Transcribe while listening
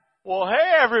Well,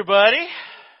 hey everybody.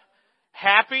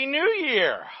 Happy New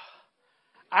Year.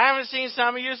 I haven't seen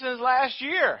some of you since last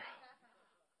year.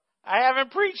 I haven't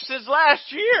preached since last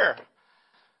year.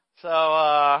 So,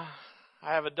 I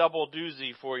have a double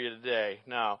doozy for you today.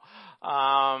 No.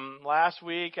 Last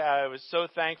week I was so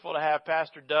thankful to have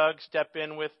Pastor Doug step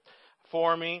in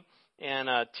for me and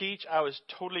teach. I was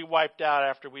totally wiped out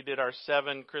after we did our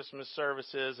 7 Christmas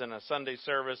services and a Sunday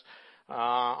service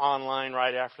online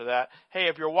right after that. Hey,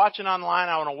 if you're watching online,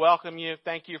 I want to welcome you.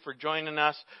 Thank you for joining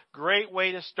us. Great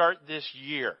way to start this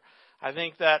year. I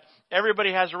think that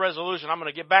everybody has a resolution. I'm going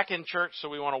to get back in church, so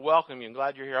we want to welcome you. I'm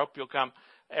glad you're here. I hope you'll come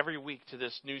every week to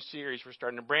this new series. We're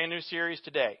starting a brand new series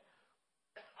today.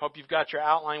 Hope you've got your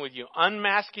outline with you.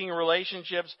 Unmasking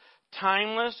Relationships,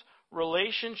 Timeless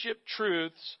Relationship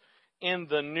Truths in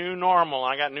the New Normal.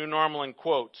 I got new normal in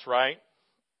quotes, right?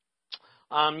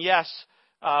 Yes.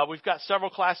 We've got several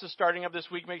classes starting up this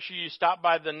week. Make sure you stop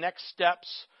by the Next Steps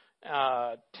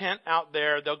tent out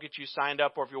there. They'll get you signed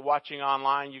up, or if you're watching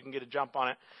online, you can get a jump on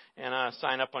it and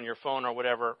sign up on your phone or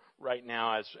whatever right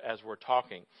now as we're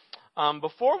talking.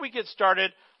 Before we get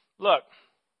started, look,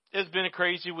 it's been a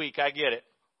crazy week. I get it.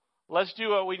 Let's do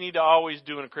what we need to always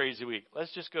do in a crazy week.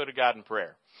 Let's just go to God in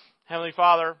prayer. Heavenly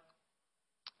Father,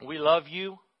 we love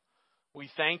you.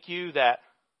 We thank you that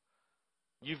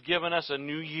you've given us a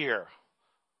new year.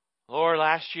 Lord,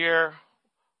 last year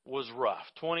was rough.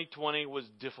 2020 was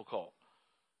difficult.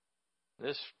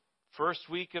 This first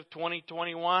week of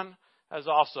 2021 has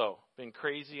also been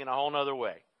crazy in a whole nother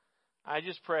way. I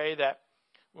just pray that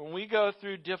when we go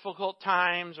through difficult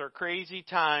times or crazy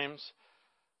times,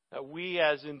 that we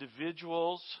as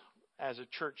individuals, as a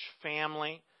church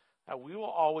family, that we will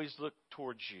always look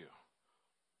towards you.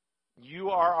 You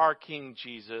are our King,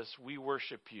 Jesus. We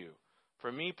worship you.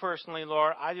 For me personally,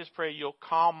 Lord, I just pray you'll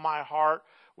calm my heart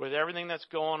with everything that's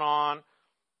going on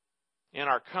in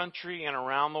our country and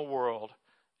around the world.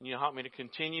 And you'll help me to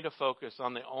continue to focus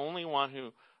on the only one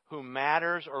who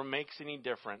matters or makes any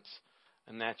difference.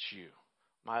 And that's you,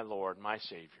 my Lord, my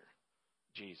Savior,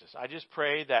 Jesus. I just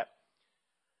pray that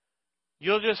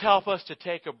you'll just help us to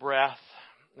take a breath,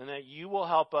 and that you will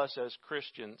help us as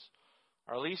Christians,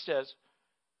 or at least as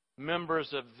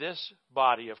members of this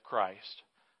body of Christ,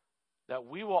 that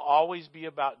we will always be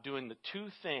about doing the 2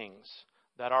 things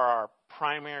that are our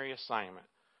primary assignment.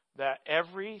 That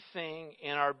everything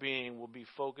in our being will be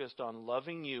focused on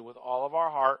loving you with all of our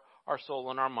heart, our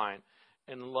soul, and our mind,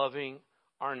 and loving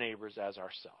our neighbors as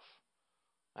ourselves.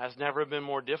 That's never been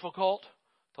more difficult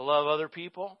to love other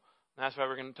people. And that's why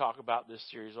we're going to talk about this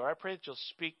series. Lord, I pray that you'll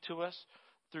speak to us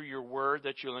through your word,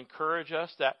 that you'll encourage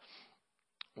us, that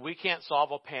we can't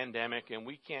solve a pandemic and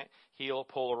we can't heal a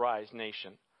polarized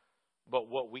nation. But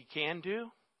what we can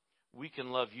do, we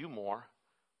can love you more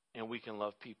and we can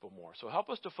love people more. So help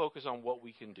us to focus on what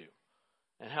we can do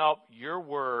and help your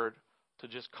word to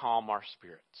just calm our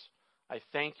spirits. I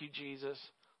thank you, Jesus,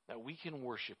 that we can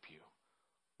worship you,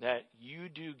 that you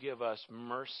do give us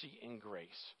mercy and grace.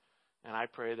 And I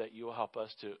pray that you will help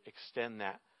us to extend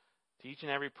that to each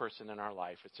and every person in our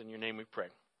life. It's in your name we pray.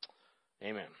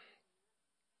 Amen.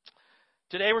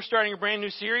 Today we're starting a brand new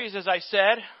series, as I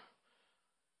said,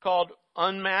 called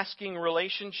Unmasking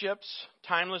Relationships,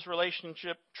 Timeless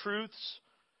Relationship Truths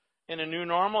in a New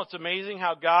Normal. It's amazing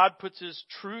how God puts his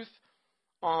truth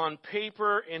on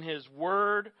paper in his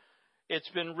word. It's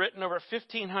been written over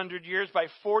 1,500 years by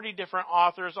 40 different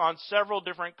authors on several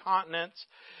different continents.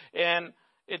 And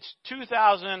its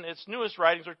newest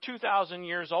writings are 2,000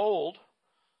 years old.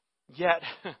 Yet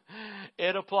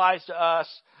it applies to us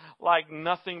like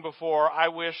nothing before. I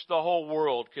wish the whole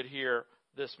world could hear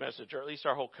this message, or at least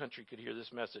our whole country could hear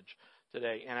this message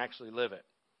today and actually live it.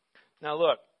 Now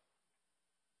look,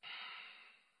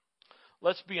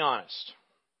 let's be honest.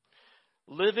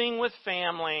 Living with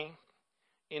family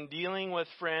and dealing with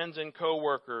friends and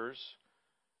coworkers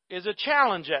is a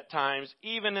challenge at times,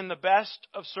 even in the best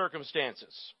of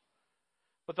circumstances.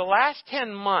 But the last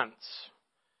 10 months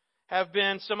have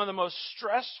been some of the most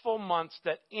stressful months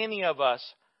that any of us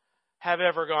have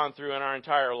ever gone through in our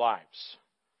entire lives.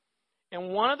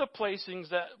 And one of the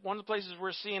places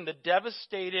we're seeing the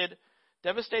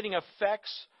devastating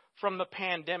effects from the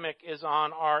pandemic is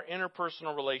on our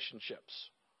interpersonal relationships.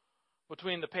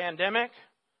 Between the pandemic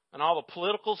and all the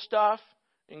political stuff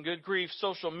and good grief,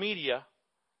 social media,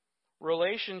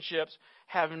 relationships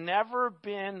have never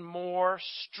been more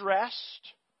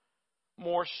stressed,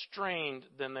 more strained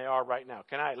than they are right now.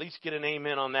 Can I at least get an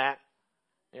amen on that?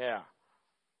 Yeah.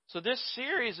 So this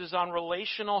series is on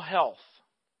relational health.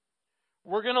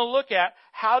 We're going to look at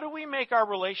how do we make our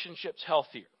relationships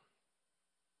healthier?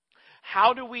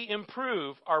 How do we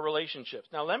improve our relationships?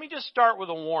 Now, let me just start with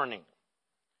a warning.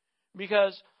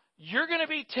 Because you're going to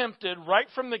be tempted right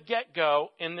from the get-go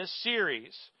in this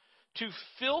series to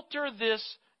filter this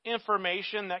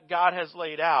information that God has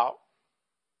laid out,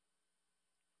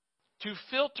 to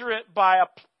filter it by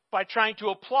trying to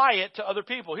apply it to other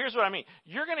people. Here's what I mean.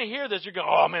 You're going to hear this. You're going,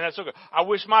 oh, man, that's so good. I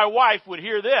wish my wife would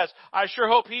hear this. I sure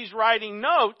hope he's writing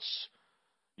notes.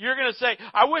 You're going to say,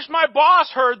 I wish my boss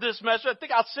heard this message. I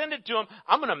think I'll send it to him.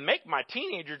 I'm going to make my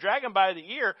teenager, drag him by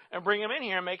the ear, and bring him in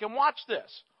here and make him watch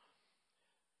this.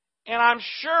 And I'm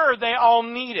sure they all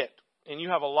need it. And you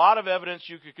have a lot of evidence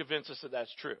you could convince us that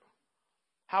that's true.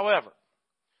 However,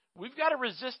 we've got to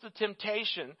resist the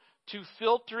temptation to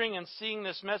filtering and seeing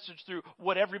this message through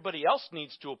what everybody else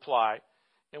needs to apply.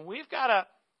 And we've got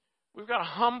to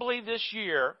humbly this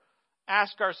year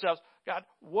ask ourselves, God,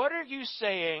 what are you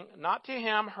saying, not to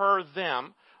him, her,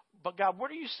 them, but God,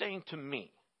 what are you saying to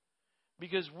me?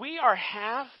 Because we are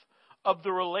half of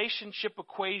the relationship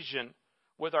equation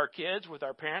with our kids, with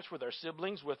our parents, with our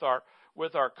siblings, with our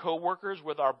coworkers,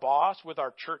 with our boss, with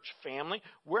our church family.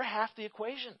 We're half the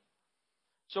equation.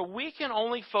 So we can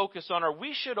only focus on, or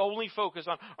we should only focus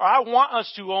on, or I want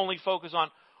us to only focus on,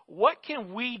 what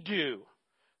can we do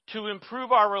to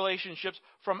improve our relationships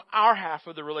from our half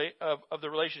of the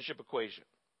relationship equation?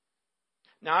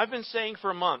 Now, I've been saying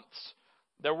for months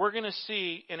that we're going to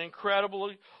see an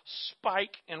incredible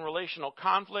spike in relational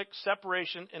conflict,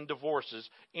 separation, and divorces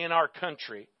in our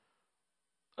country,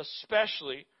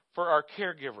 especially for our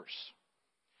caregivers.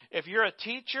 If you're a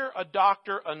teacher, a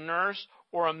doctor, a nurse,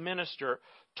 or a minister,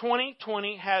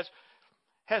 2020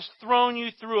 has thrown you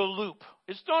through a loop.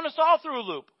 It's thrown us all through a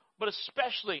loop, but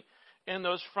especially in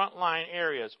those frontline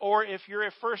areas. Or if you're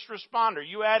a first responder,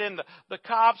 you add in the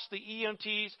cops, the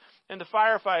EMTs, and the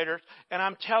firefighters, and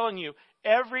I'm telling you,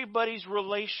 everybody's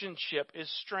relationship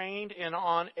is strained and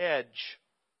on edge.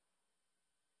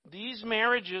 These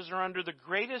marriages are under the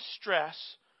greatest stress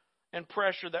and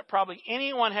pressure that probably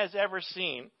anyone has ever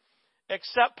seen,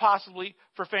 except possibly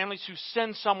for families who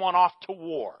send someone off to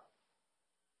war.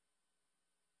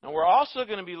 Now, we're also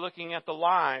going to be looking at the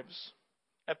lives,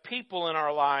 at people in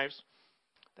our lives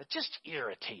that just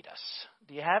irritate us.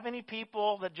 Do you have any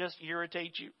people that just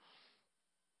irritate you?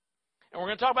 And we're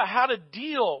going to talk about how to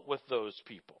deal with those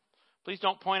people. Please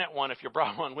don't point at one if you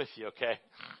brought one with you, okay?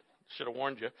 Should have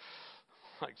warned you.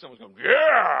 Like someone's going,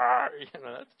 yeah! You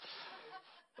know,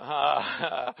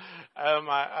 I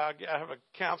have a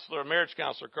counselor, a marriage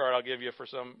counselor card I'll give you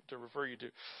to refer you to.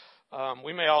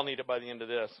 We may all need it by the end of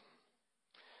this.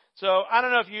 So I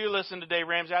don't know if you listen to Dave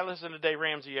Ramsey. I listen to Dave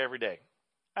Ramsey every day.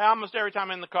 Almost every time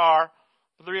I'm in the car,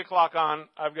 3 o'clock on,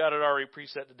 I've got it already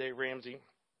preset to Dave Ramsey.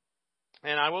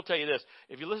 And I will tell you this,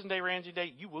 if you listen to Dave Ramsey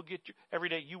every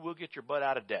day, you will get your butt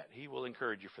out of debt. He will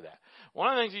encourage you for that. One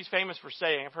of the things he's famous for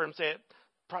saying, I've heard him say it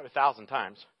probably 1,000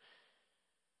 times,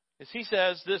 is he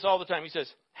says this all the time. He says,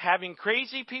 having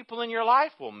crazy people in your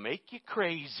life will make you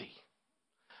crazy,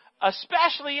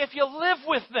 especially if you live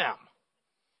with them.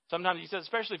 Sometimes he says,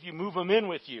 especially if you move them in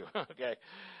with you. Okay.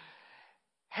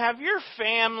 Have your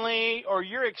family or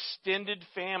your extended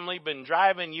family been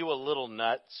driving you a little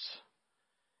nuts?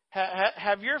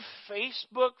 Have your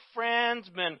Facebook friends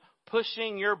been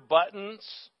pushing your buttons?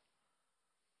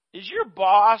 Is your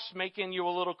boss making you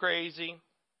a little crazy?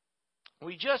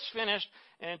 We just finished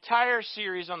an entire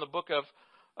series on the book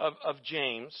of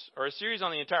James, or a series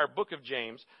on the entire book of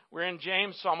James. We're in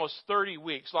James for almost 30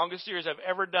 weeks, longest series I've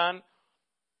ever done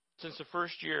since the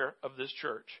first year of this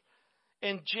church.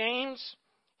 And James,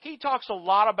 he talks a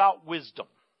lot about wisdom.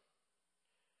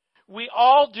 We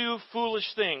all do foolish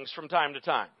things from time to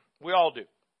time. We all do.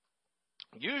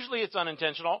 Usually it's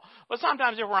unintentional, but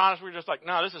sometimes if we're honest, we're just like,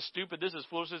 no, this is stupid, this is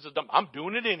foolish, this is dumb. I'm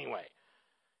doing it anyway.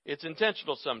 It's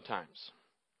intentional sometimes.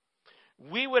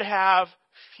 We would have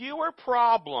fewer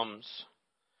problems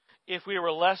if we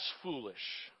were less foolish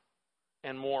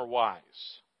and more wise.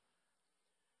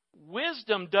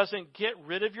 Wisdom doesn't get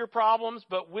rid of your problems,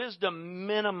 but wisdom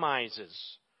minimizes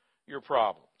your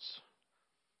problems.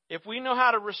 If we know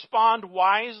how to respond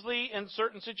wisely in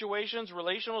certain situations,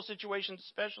 relational situations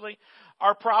especially,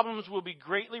 our problems will be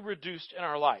greatly reduced in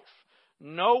our life.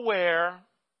 Nowhere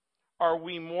are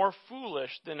we more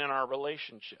foolish than in our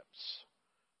relationships.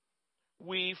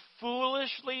 We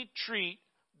foolishly treat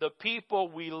the people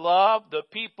we love, the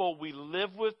people we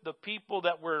live with, the people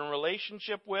that we're in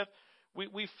relationship with.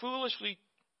 We foolishly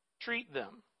treat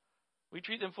them. We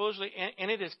treat them foolishly, and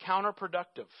it is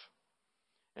counterproductive.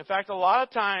 In fact, a lot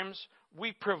of times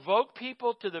we provoke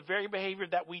people to the very behavior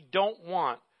that we don't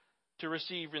want to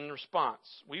receive in response.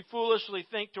 We foolishly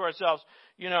think to ourselves,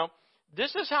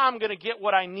 This is how I'm going to get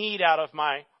what I need out of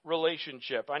my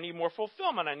relationship. I need more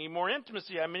fulfillment. I need more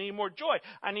intimacy. I need more joy.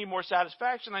 I need more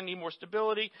satisfaction. I need more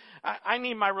stability. I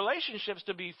need my relationships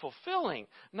to be fulfilling,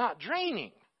 not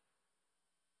draining.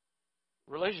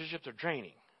 Relationships are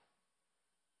draining.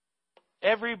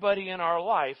 Everybody in our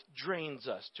life drains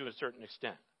us to a certain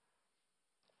extent.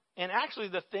 And actually,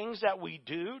 the things that we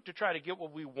do to try to get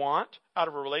what we want out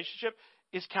of a relationship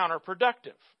is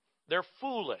counterproductive. They're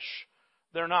foolish.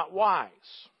 They're not wise.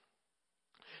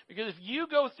 Because if you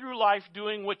go through life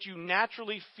doing what you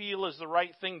naturally feel is the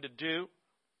right thing to do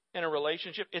in a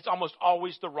relationship, it's almost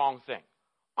always the wrong thing.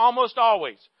 Almost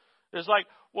always. It's like,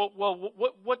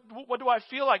 what do I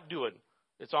feel like doing?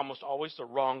 It's almost always the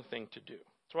wrong thing to do.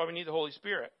 That's why we need the Holy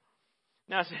Spirit.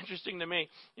 Now, it's interesting to me,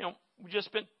 we just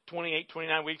spent 28,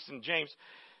 29 weeks in James.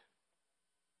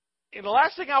 And the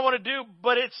last thing I want to do,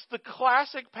 but it's the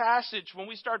classic passage when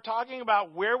we start talking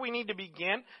about where we need to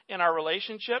begin in our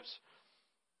relationships.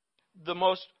 The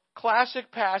most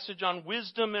classic passage on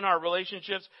wisdom in our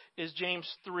relationships is James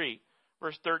 3,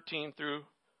 verse 13 through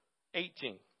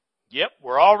 18. Yep,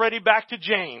 we're already back to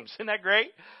James. Isn't that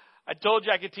great? I told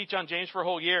you I could teach on James for a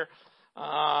whole year.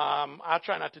 I'll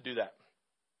try not to do that.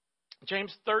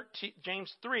 James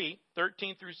 3,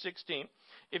 13 through 16.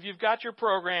 If you've got your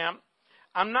program,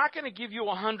 I'm not going to give you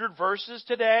 100 verses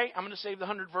today. I'm going to save the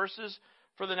 100 verses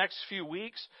for the next few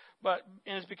weeks.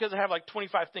 And it's because I have like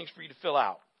 25 things for you to fill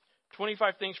out.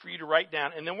 25 things for you to write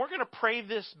down. And then we're going to pray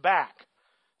this back.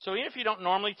 So even if you don't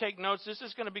normally take notes, this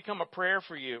is going to become a prayer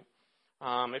for you.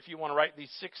 If you want to write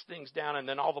these 6 things down and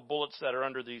then all the bullets that are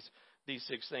under these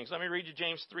 6 things. Let me read you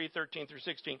James 3, 13 through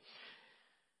 16.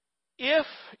 If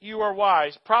you are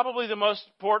wise, probably the most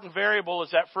important variable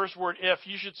is that first word, if.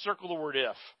 You should circle the word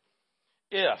if.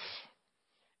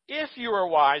 If you are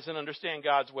wise and understand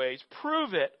God's ways,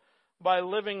 prove it by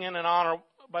living an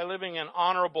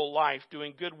honorable life,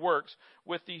 doing good works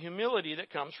with the humility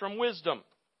that comes from wisdom.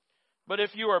 But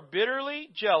if you are bitterly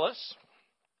jealous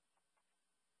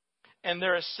and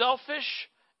there is selfish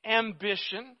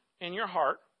ambition in your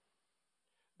heart,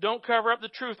 don't cover up the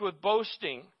truth with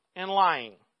boasting and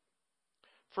lying.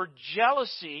 For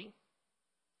jealousy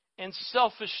and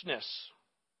selfishness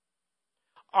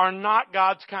are not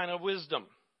God's kind of wisdom.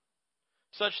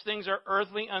 Such things are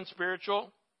earthly,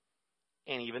 unspiritual,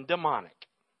 and even demonic.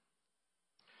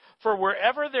 For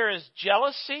wherever there is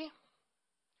jealousy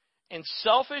and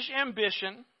selfish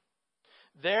ambition,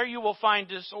 there you will find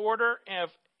disorder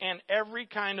and every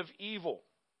kind of evil.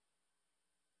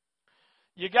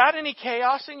 You got any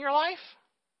chaos in your life?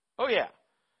 Oh, yeah.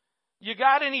 You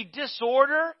got any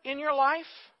disorder in your life?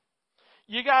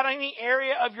 You got any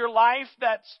area of your life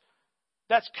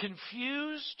that's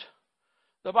confused?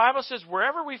 The Bible says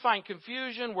wherever we find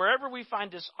confusion, wherever we find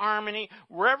disharmony,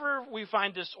 wherever we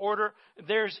find disorder,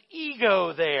 there's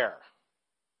ego there.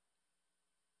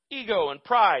 Ego and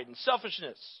pride and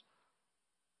selfishness.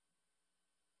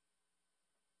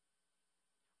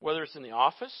 Whether it's in the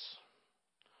office,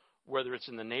 whether it's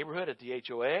in the neighborhood at the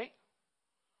HOA,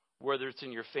 whether it's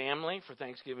in your family for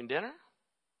Thanksgiving dinner,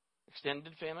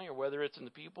 extended family, or whether it's in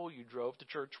the people you drove to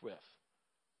church with.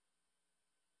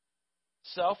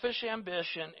 Selfish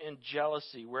ambition and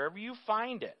jealousy, wherever you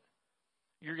find it,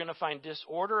 you're going to find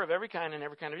disorder of every kind and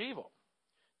every kind of evil.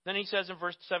 Then he says in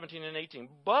verse 17 and 18,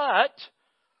 but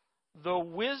the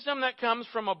wisdom that comes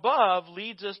from above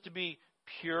leads us to be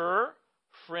pure,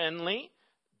 friendly,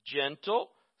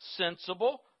 gentle,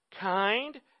 sensible,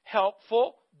 kind,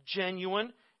 helpful,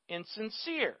 genuine, and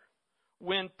sincere.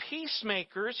 When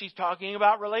peacemakers, he's talking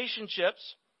about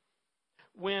relationships,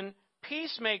 when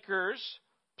peacemakers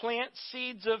plant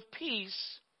seeds of peace,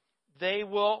 they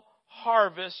will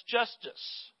harvest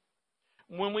justice.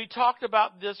 When we talked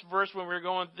about this verse, when we were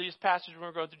going through these passages, when we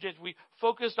were going through James, we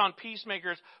focused on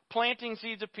peacemakers planting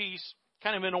seeds of peace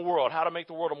kind of in a world, how to make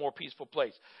the world a more peaceful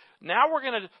place. Now we're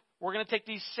going to take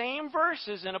these same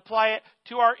verses and apply it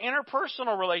to our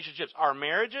interpersonal relationships, our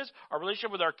marriages, our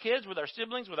relationship with our kids, with our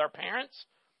siblings, with our parents,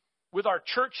 with our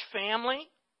church family.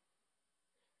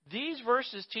 These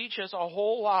verses teach us a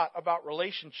whole lot about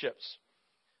relationships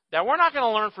that we're not going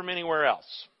to learn from anywhere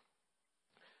else.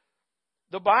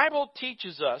 The Bible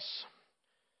teaches us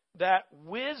that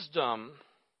wisdom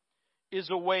is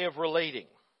a way of relating.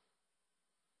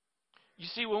 You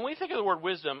see, when we think of the word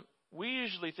wisdom, we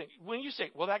usually think, when you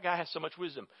say, well, that guy has so much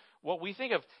wisdom, what we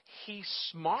think of, he's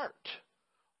smart,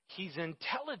 he's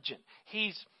intelligent,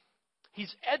 he's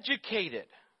educated.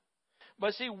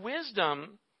 But see,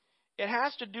 wisdom, it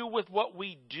has to do with what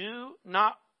we do,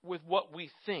 not with what we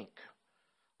think.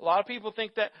 A lot of people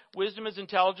think that wisdom is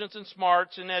intelligence and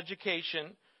smarts and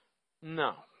education.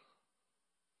 No.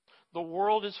 The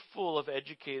world is full of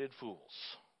educated fools.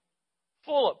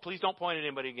 Full of, please don't point at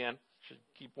anybody again. Should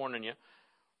keep warning you.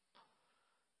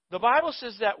 The Bible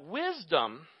says that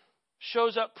wisdom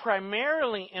shows up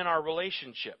primarily in our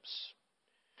relationships.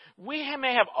 We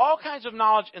may have all kinds of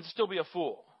knowledge and still be a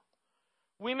fool.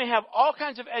 We may have all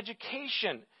kinds of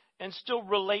education and still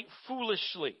relate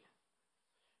foolishly.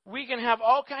 We can have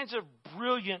all kinds of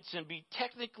brilliance and be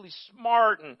technically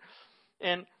smart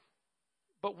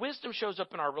but wisdom shows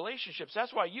up in our relationships.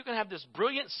 That's why you can have this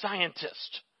brilliant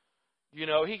scientist. You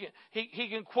know, he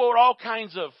can quote all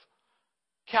kinds of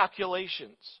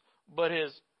calculations, but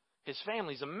his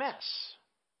family's a mess.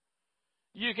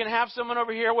 You can have someone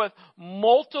over here with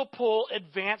multiple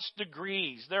advanced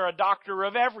degrees. They're a doctor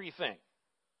of everything.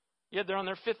 Yet they're on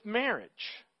their fifth marriage.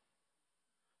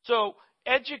 So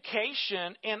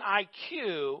education and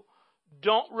IQ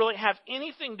don't really have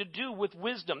anything to do with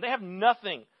wisdom. They have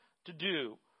nothing to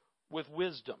do with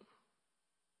wisdom.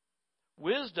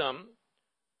 Wisdom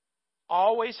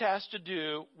always has to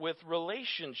do with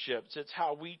relationships. It's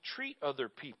how we treat other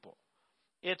people.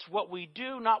 It's what we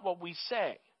do, not what we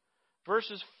say.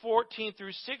 Verses 14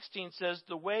 through 16 says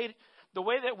the way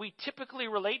that we typically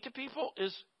relate to people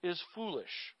is foolish.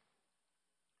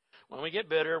 When we get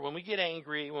bitter, when we get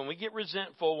angry, when we get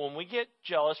resentful, when we get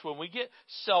jealous, when we get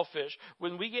selfish,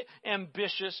 when we get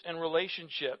ambitious in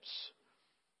relationships,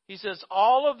 he says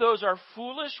all of those are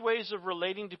foolish ways of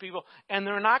relating to people, and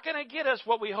they're not going to get us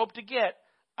what we hope to get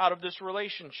out of this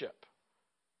relationship.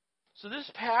 So this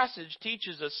passage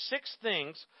teaches us 6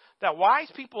 things that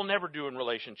wise people never do in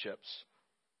relationships.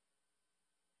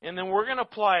 And then we're going to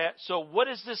apply it. So what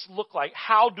does this look like?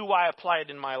 How do I apply it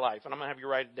in my life? And I'm going to have you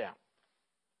write it down.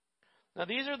 Now,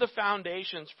 these are the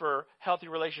foundations for healthy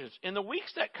relationships. In the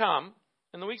weeks that come,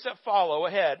 in the weeks that follow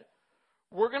ahead,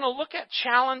 we're going to look at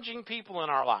challenging people in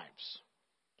our lives.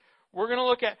 We're going to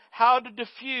look at how to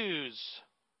diffuse,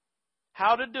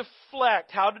 how to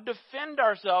deflect, how to defend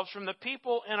ourselves from the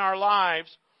people in our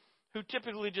lives who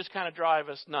typically just kind of drive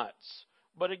us nuts.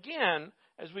 But again,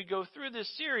 as we go through this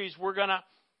series, we're going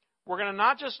to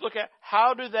not just look at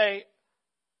how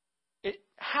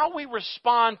we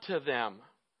respond to them.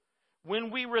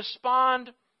 When we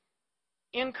respond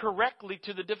incorrectly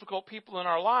to the difficult people in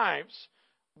our lives,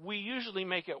 we usually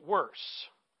make it worse.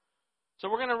 So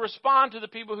we're going to respond to the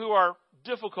people who are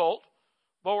difficult,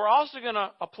 but we're also going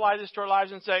to apply this to our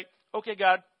lives and say, okay,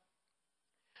 God,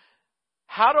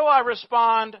 how do I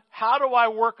respond? How do I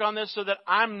work on this so that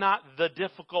I'm not the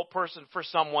difficult person for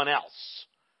someone else?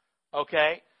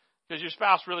 Okay? Because your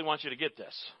spouse really wants you to get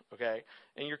this. Okay?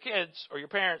 And your kids or your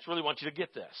parents really want you to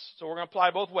get this. So we're going to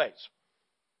apply both ways.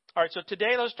 All right, so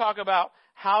today let's talk about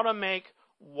how to make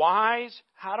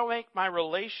my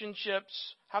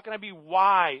relationships, how can I be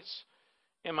wise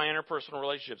in my interpersonal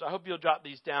relationships? I hope you'll jot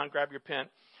these down, grab your pen.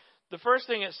 The first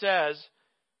thing it says,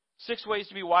 6 ways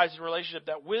to be wise in a relationship,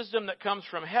 that wisdom that comes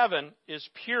from heaven is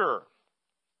pure.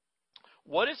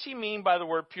 What does he mean by the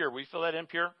word pure? We fill that in,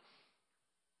 pure?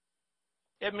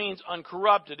 It means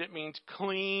uncorrupted. It means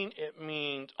clean. It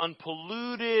means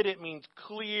unpolluted. It means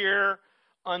clear,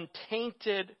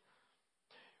 untainted.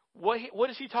 What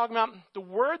is he talking about? The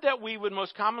word that we would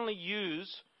most commonly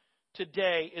use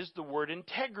today is the word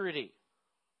integrity.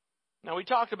 Now, we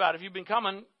talked about, if you've been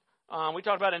coming, we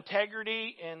talked about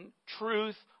integrity and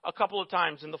truth a couple of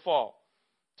times in the fall,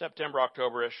 September,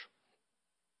 October-ish.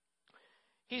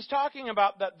 He's talking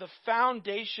about that the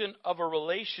foundation of a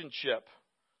relationship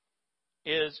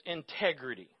is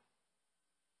integrity.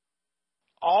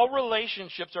 All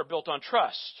relationships are built on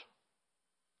trust.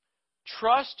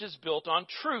 Trust is built on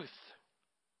truth.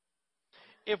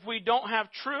 If we don't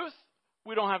have truth,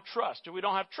 we don't have trust. If we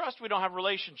don't have trust, we don't have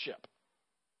relationship.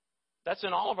 That's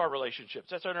in all of our relationships.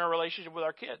 That's in our relationship with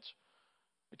our kids.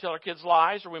 We tell our kids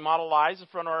lies, or we model lies in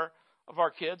front of our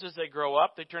kids as they grow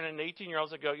up. They turn into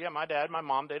 18-year-olds that go, yeah, my dad, my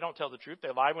mom, they don't tell the truth. They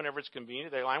lie whenever it's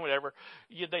convenient. They lie whenever.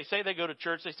 They say they go to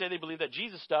church. They say they believe that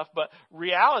Jesus stuff. But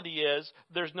reality is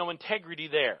there's no integrity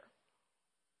there.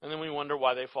 And then we wonder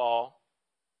why they fall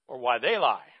or why they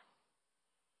lie.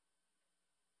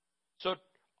 So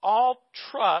all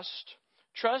trust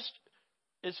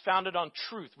is founded on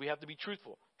truth. We have to be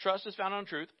truthful. Trust is founded on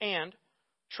truth, and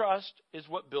trust is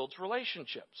what builds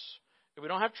relationships. If we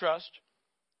don't have trust,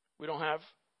 we don't have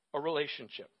a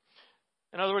relationship.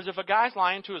 In other words, if a guy's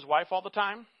lying to his wife all the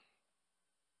time,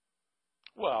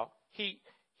 well, he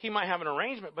might have an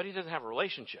arrangement, but he doesn't have a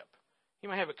relationship. He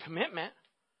might have a commitment,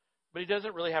 but he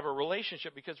doesn't really have a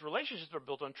relationship, because relationships are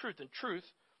built on truth, and truth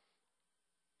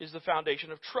is the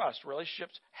foundation of trust.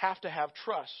 Relationships have to have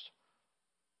trust.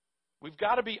 We've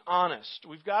got to be honest.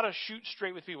 We've got to shoot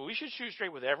straight with people. We should shoot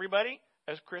straight with everybody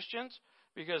as Christians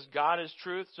because God is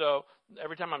truth. So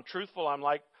every time I'm truthful, I'm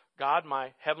like God,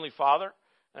 my heavenly Father.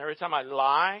 And every time I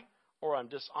lie or I'm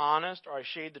dishonest or I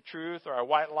shade the truth or I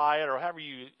white lie it or however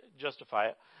you justify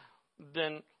it,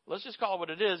 then let's just call it what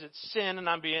it is. It's sin, and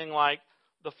I'm being like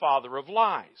the father of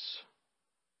lies.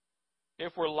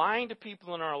 If we're lying to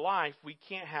people in our life, we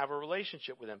can't have a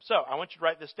relationship with them. So I want you to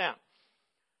write this down.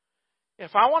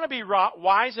 If I want to be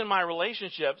wise in my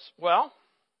relationships, well,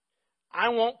 I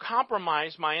won't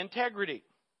compromise my integrity.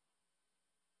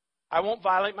 I won't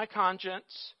violate my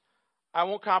conscience. I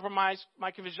won't compromise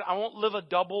my conviction. I won't live a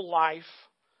double life.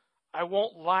 I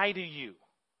won't lie to you.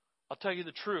 I'll tell you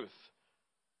the truth.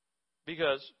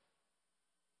 Because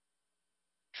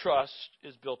trust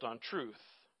is built on truth.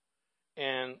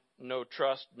 And no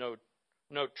trust, no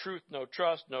truth, no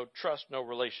trust, no trust, no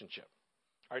relationship.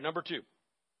 All right, number 2.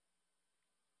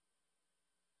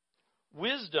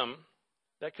 Wisdom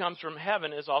that comes from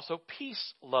heaven is also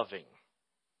peace-loving.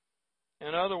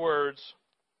 In other words,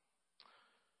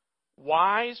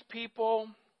 wise people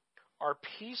are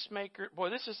peacemakers. Boy,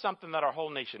 this is something that our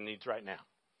whole nation needs right now.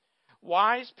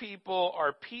 Wise people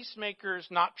are peacemakers,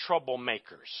 not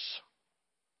troublemakers.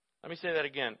 Let me say that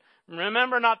again.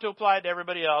 Remember not to apply it to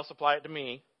everybody else. Apply it to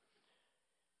me.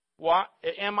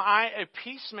 Am I a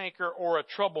peacemaker or a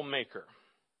troublemaker?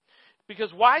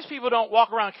 Because wise people don't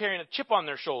walk around carrying a chip on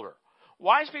their shoulder.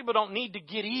 Wise people don't need to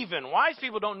get even. Wise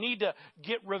people don't need to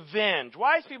get revenge.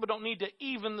 Wise people don't need to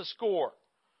even the score.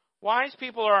 Wise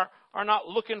people are not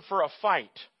looking for a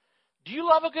fight. Do you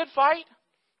love a good fight?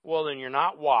 Well, then you're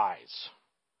not wise.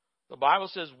 The Bible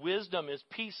says wisdom is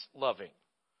peace-loving.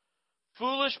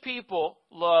 Foolish people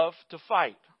love to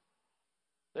fight.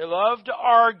 They love to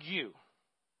argue.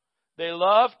 They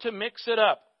love to mix it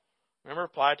up. Remember,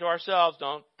 apply it to ourselves.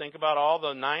 Don't think about all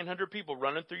the 900 people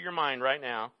running through your mind right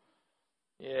now.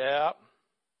 Yeah.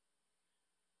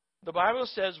 The Bible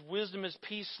says wisdom is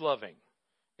peace-loving.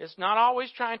 It's not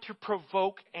always trying to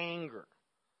provoke anger.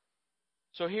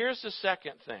 So here's the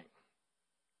second thing.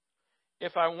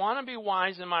 If I want to be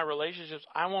wise in my relationships,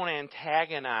 I won't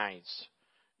antagonize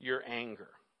your anger.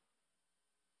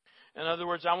 In other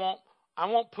words, I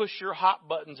won't push your hot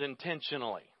buttons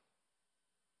intentionally.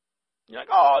 You're like,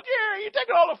 oh, Jerry, you're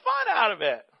taking all the fun out of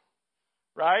it.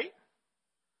 Right?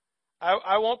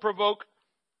 I won't provoke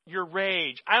your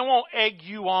rage. I won't egg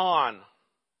you on.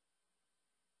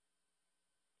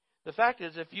 The fact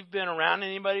is, if you've been around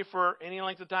anybody for any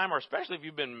length of time, or especially if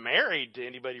you've been married to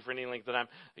anybody for any length of time,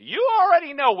 you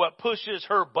already know what pushes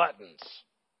her buttons.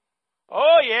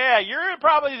 Oh, yeah, you're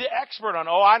probably the expert on,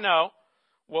 I know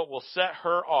what will set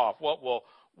her off, what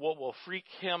will freak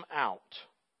him out.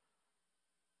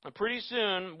 And pretty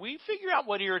soon, we figure out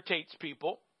what irritates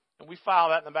people, and we file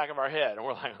that in the back of our head. And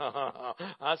we're like,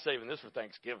 I'm saving this for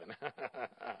Thanksgiving. Now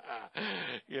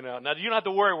you don't have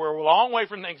to worry. We're a long way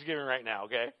from Thanksgiving right now,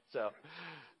 okay?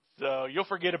 So you'll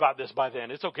forget about this by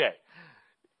then. It's okay.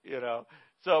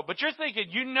 But you're thinking,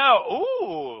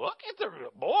 ooh, look at the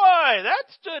boy, that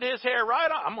stood his hair right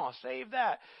on. I'm going to save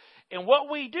that. And what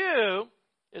we do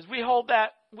is we hold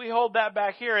that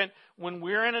back here. And when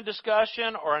we're in a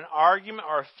discussion or an argument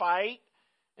or a fight,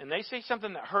 and they say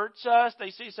something that hurts us, they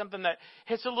say something that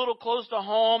hits a little close to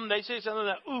home, they say something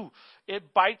that,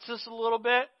 it bites us a little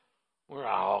bit, we're,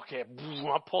 okay,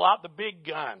 I'll pull out the big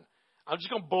gun. I'm just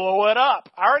going to blow it up.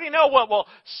 I already know what will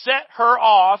set her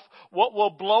off, what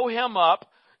will blow him up,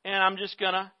 and I'm just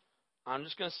going to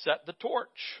set the torch.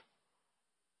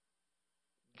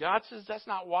 God says that's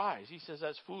not wise. He says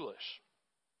that's foolish.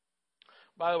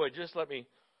 By the way, just let me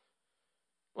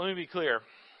be clear.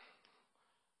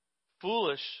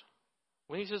 Foolish,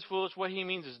 when he says foolish, what he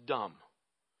means is dumb.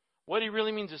 What he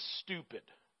really means is stupid.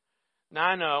 Now,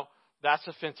 I know that's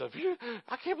offensive.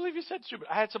 I can't believe you said stupid.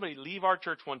 I had somebody leave our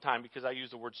church one time because I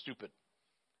used the word stupid.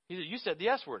 He said, you said the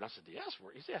S word. I said, the S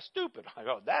word? He said, yeah, stupid. I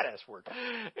go, that S word.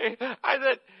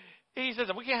 He says,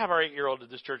 we can't have our 8-year-old at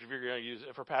this church if you're going to use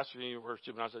it for pastor you word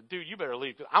stupid. I said, dude, you better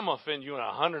leave because I'm going to offend you in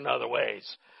 100 other ways.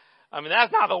 I mean,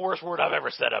 that's not the worst word I've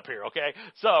ever said up here, okay?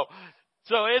 So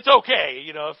it's okay,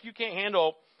 if you can't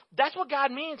handle. That's what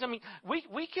God means. I mean,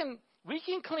 we can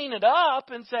clean it up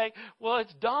and say, well,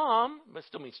 it's dumb, but it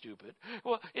still means stupid.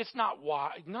 Well, it's not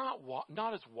wise, not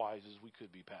as wise as we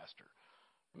could be, Pastor,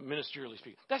 ministerially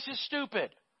speaking. That's just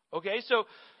stupid. Okay, so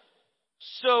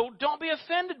don't be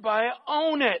offended by it.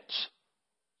 Own it.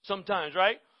 Sometimes,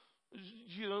 right?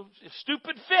 If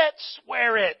stupid fits,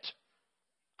 wear it.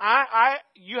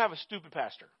 You have a stupid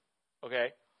pastor. Okay.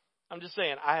 I'm just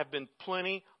saying, I have been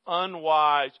plenty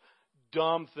unwise,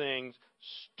 dumb things,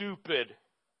 stupid.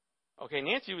 Okay,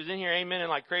 Nancy was in here amening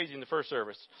like crazy in the first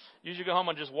service. You should go home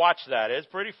and just watch that. It's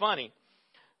pretty funny.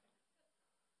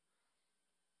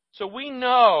 So we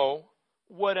know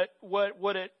what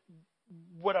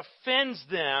offends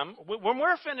them. When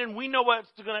we're offended, we know what's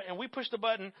going to, and we push the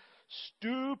button,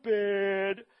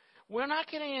 stupid. We're not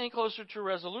getting any closer to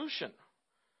resolution.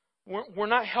 We're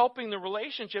not helping the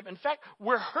relationship. In fact,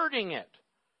 we're hurting it.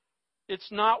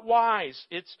 It's not wise.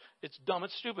 It's dumb.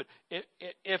 It's stupid.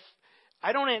 If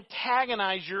I don't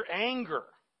antagonize your anger,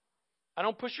 I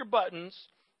don't push your buttons,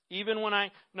 even when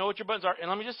I know what your buttons are. And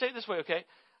let me just say it this way, okay?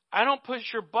 I don't push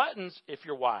your buttons if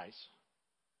you're wise.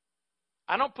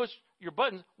 I don't push your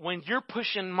buttons when you're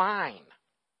pushing mine.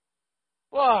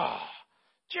 Whoa.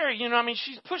 Jerry,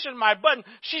 she's pushing my button.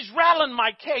 She's rattling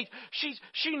my cage.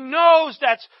 She knows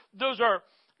those are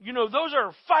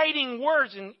fighting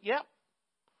words. And yep.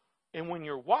 And when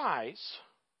you're wise,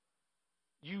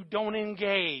 you don't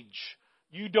engage.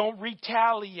 You don't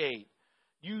retaliate.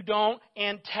 You don't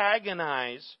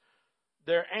antagonize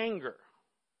their anger.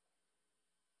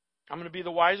 I'm going to be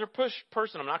the wiser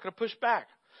person. I'm not going to push back.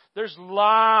 There's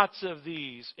lots of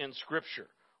these in Scripture.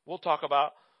 We'll talk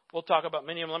about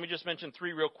many of them. Let me just mention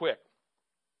 3 real quick.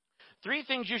 3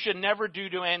 things you should never do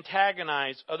to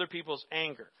antagonize other people's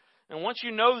anger. And once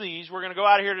you know these, we're going to go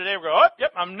out of here today and go,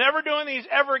 I'm never doing these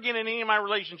ever again in any of my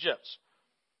relationships.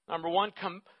 Number 1,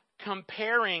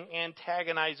 comparing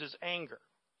antagonizes anger.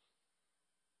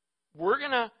 We're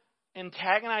going to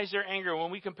antagonize their anger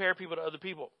when we compare people to other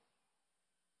people.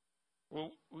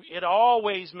 It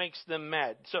always makes them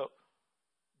mad. So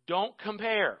don't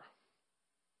compare.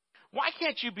 Why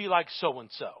can't you be like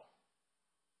so-and-so?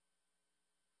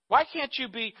 Why can't you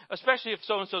be, especially if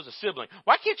so-and-so's a sibling,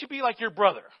 why can't you be like your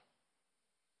brother?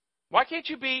 Why can't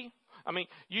you be,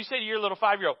 you say to your little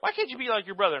 5-year-old, why can't you be like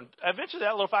your brother? And eventually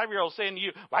that little 5-year-old is saying to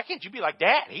you, why can't you be like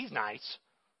Dad? He's nice.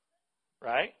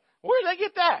 Right? Where did they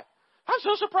get that? I'm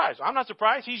so surprised. I'm not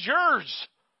surprised. He's yours.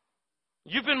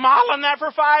 You've been modeling that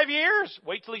for 5 years.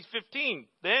 Wait till he's 15.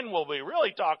 Then we'll be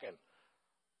really talking.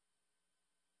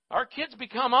 Our kids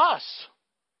become us.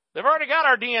 They've already got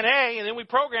our DNA, and then we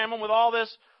program them with all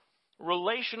this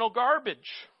relational garbage.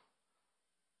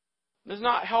 It's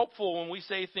not helpful when we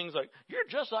say things like, you're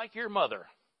just like your mother.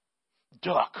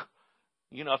 Duck.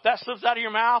 If that slips out of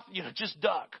your mouth, just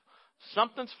duck.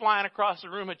 Something's flying across the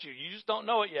room at you. You just don't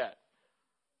know it yet.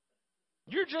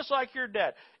 You're just like your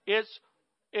dad.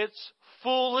 It's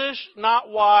foolish, not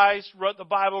wise. What the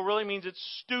Bible really means,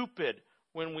 it's stupid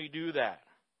when we do that.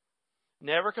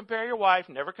 Never compare your wife,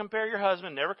 never compare your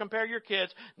husband, never compare your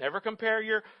kids, never compare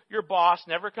your boss,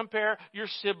 never compare your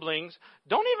siblings.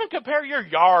 Don't even compare your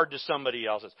yard to somebody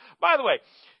else's. By the way,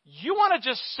 you want to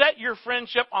just set your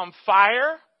friendship on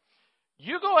fire?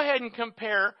 You go ahead and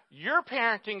compare your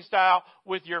parenting style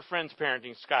with your friend's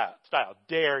parenting style.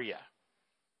 Dare you?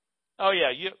 Oh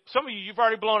yeah, some of you've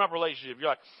already blown up relationships. You're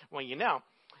like, well,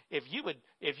 if you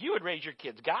would raise your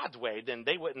kids God's way, then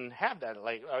they wouldn't have that.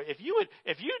 Like, if you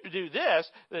do this,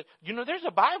 there's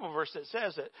a Bible verse that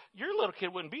says that your little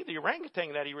kid wouldn't be the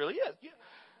orangutan that he really is.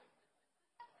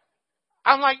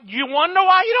 I'm like, you want to know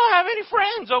why you don't have any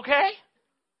friends? Okay.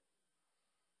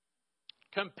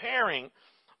 Comparing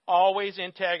always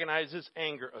antagonizes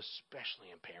anger, especially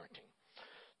in parenting.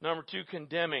 Number 2,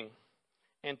 condemning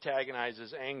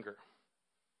antagonizes anger.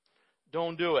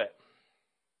 Don't do it.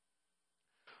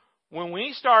 When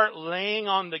we start laying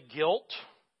on the guilt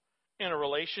in a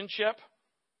relationship,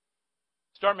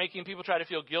 start making people try to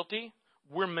feel guilty,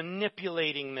 we're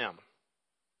manipulating them.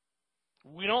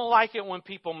 We don't like it when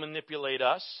people manipulate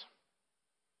us.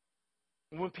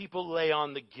 When people lay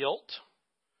on the guilt.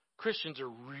 Christians are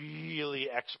really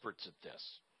experts at this.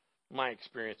 My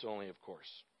experience only, of course.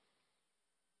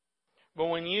 But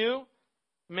when you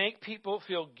make people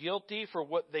feel guilty for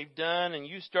what they've done and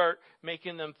you start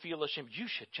making them feel ashamed, you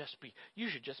should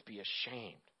just be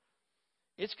ashamed.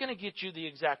 It's going to get you the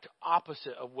exact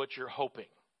opposite of what you're hoping.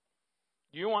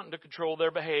 You're wanting to control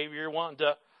their behavior, you're wanting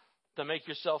to make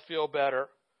yourself feel better,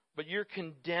 but your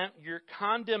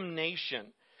condemnation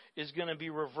is going to be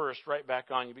reversed right back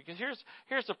on you. Because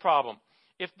here's the problem.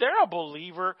 If they're a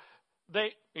believer,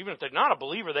 even if they're not a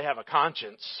believer, they have a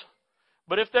conscience.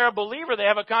 But if they're a believer, they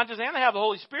have a conscience and they have the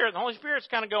Holy Spirit. And the Holy Spirit's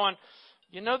kind of going,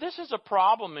 this is a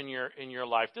problem in your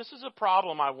life. This is a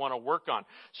problem I want to work on.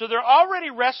 So they're already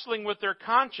wrestling with their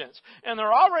conscience. And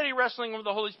they're already wrestling with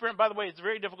the Holy Spirit. And by the way, it's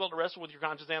very difficult to wrestle with your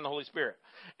conscience and the Holy Spirit.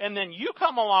 And then you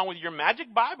come along with your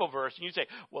magic Bible verse and you say,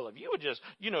 well, if you would just,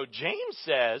 James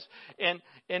says, and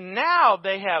now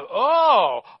they have,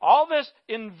 all this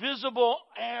invisible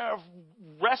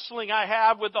wrestling I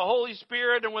have with the Holy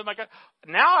Spirit and with my God.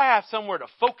 Now I have somewhere to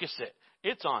focus it.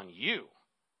 It's on you.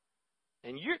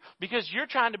 And because you're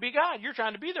trying to be God. You're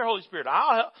trying to be their Holy Spirit.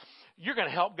 You're going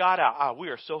to help God out. We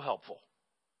are so helpful.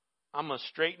 I'm going to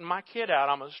straighten my kid out.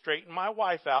 I'm going to straighten my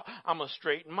wife out. I'm going to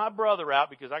straighten my brother out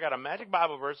because I got a magic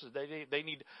Bible verse that they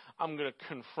need. I'm going to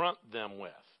confront them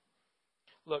with.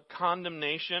 Look,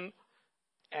 condemnation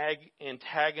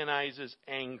antagonizes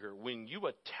anger. When you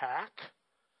attack,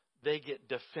 they get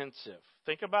defensive.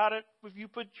 Think about it if you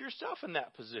put yourself in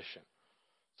that position.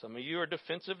 Some of you are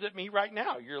defensive at me right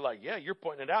now. You're like, yeah, you're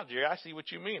pointing it out, Jerry. I see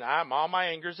what you mean. All my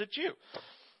anger's at you.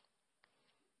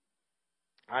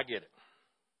 I get it.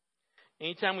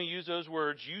 Anytime we use those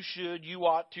words, you should, you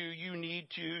ought to, you need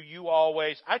to, you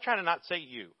always, I try to not say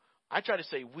you. I try to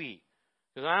say we.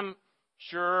 Because I'm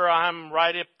sure I'm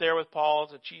right up there with Paul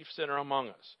as a chief sinner among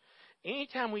us.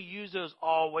 Anytime we use those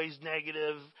always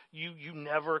negative, you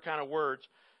never kind of words,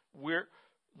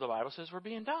 the Bible says we're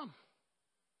being dumb.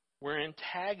 We're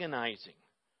antagonizing.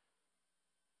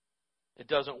 It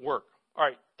doesn't work. All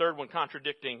right, third one,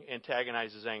 contradicting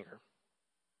antagonizes anger.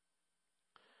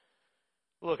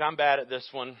 Look, I'm bad at this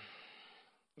one.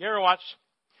 You ever watch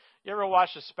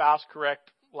a spouse correct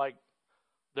like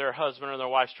their husband or their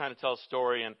wife's trying to tell a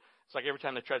story, and it's like every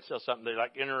time they try to tell something, they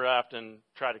like interrupt and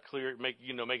try to clear it, make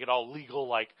it all legal.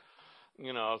 Like,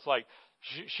 it's like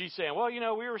she's saying, well,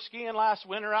 we were skiing last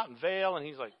winter out in Vail, and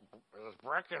he's like, it was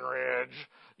Breckenridge,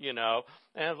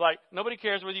 and it's like nobody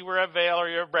cares whether you were at Vail or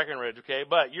you're at Breckenridge, okay?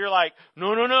 But you're like,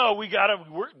 no, we gotta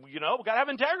have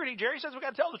integrity. Jerry says we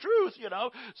gotta tell the truth,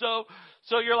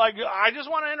 So you're like, I just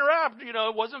want to interrupt,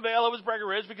 it wasn't Vail, it was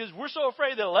Breckenridge, because we're so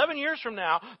afraid that 11 years from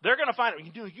now they're gonna find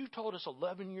out. You told us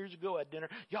 11 years ago at dinner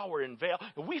y'all were in Vail,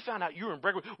 and we found out you were in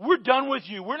Breckenridge. We're done with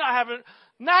you. We're not having.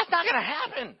 That's not gonna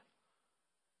happen.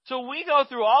 So we go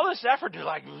through all this effort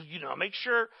to make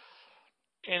sure,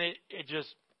 and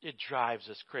it drives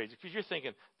us crazy because you're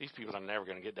thinking these people are never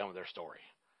going to get done with their story.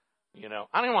 I don't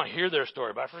even want to hear their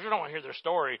story, but I for sure don't want to hear their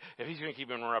story if he's going to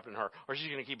keep interrupting her or she's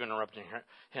going to keep interrupting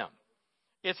him.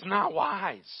 It's not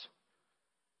wise.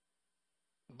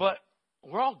 But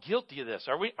we're all guilty of this.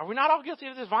 Are we not all guilty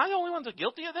of this? Am I the only ones that are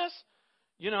guilty of this?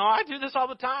 I do this all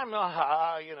the time.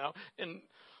 And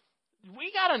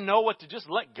we got to know what to just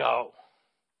let go.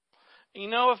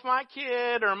 If my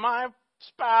kid or my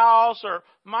spouse or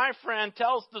my friend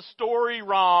tells the story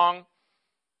wrong,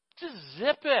 just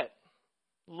zip it.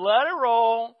 Let it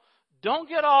roll. Don't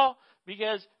get all,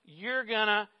 because you're going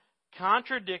to,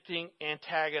 contradicting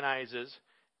antagonizes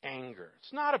anger.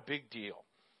 It's not a big deal.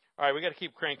 All right, we got to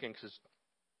keep cranking because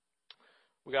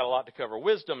we got a lot to cover.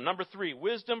 Wisdom, number 3,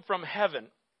 wisdom from heaven.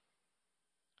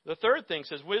 The third thing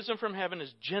says wisdom from heaven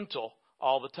is gentle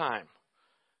all the time.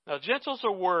 Now, gentle's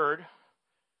a word.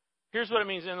 Here's what it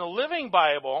means. In the Living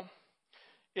Bible,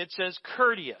 it says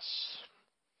courteous.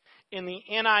 In the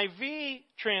NIV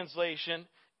translation,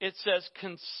 it says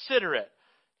considerate,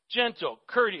 gentle,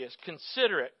 courteous,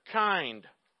 considerate, kind.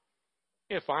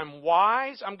 If I'm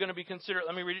wise, I'm going to be considerate.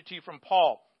 Let me read it to you from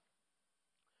Paul.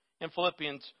 In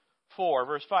Philippians 4,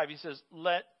 verse 5, he says,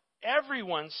 let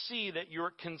everyone see that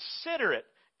you're considerate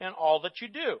in all that you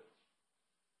do.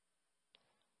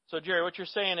 So, Jerry, what you're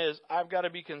saying is, I've got to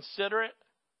be considerate.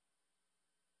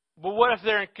 But what if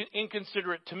they're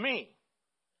inconsiderate to me?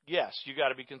 Yes, you got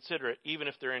to be considerate, even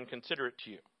if they're inconsiderate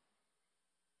to you.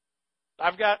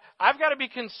 I've got to be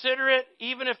considerate,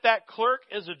 even if that clerk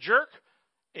is a jerk.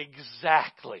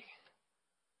 Exactly.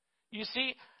 You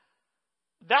see,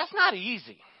 that's not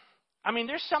easy. I mean,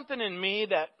 there's something in me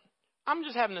that I'm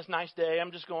just having this nice day.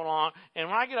 I'm just going on, and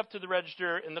when I get up to the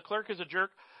register and the clerk is a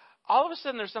jerk, all of a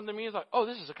sudden there's something in me that's like, oh,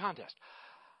 this is a contest.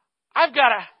 I've got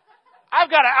to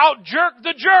out-jerk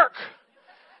the jerk.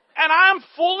 And I'm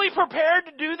fully prepared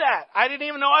to do that. I didn't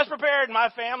even know I was prepared. And my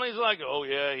family's like, oh,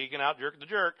 yeah, he can out-jerk the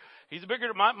jerk.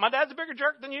 My dad's a bigger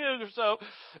jerk than you. So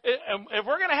if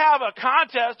we're going to have a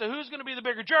contest of who's going to be the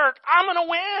bigger jerk, I'm going to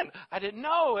win. I didn't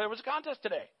know there was a contest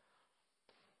today.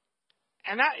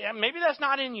 And maybe that's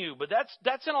not in you, but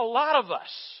that's in a lot of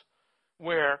us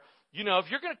where,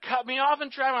 if you're going to cut me off in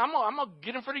traffic, I'm going to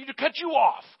get in front of you to cut you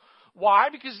off. Why?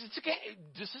 Because it's a game.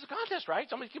 This is a contest, right?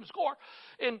 Somebody's keeping score.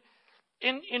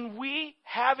 And we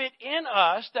have it in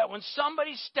us that when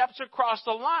somebody steps across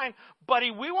the line,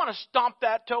 buddy, we want to stomp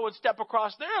that toe and step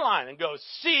across their line and go,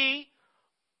 see,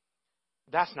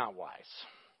 that's not wise.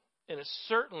 And it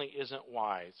certainly isn't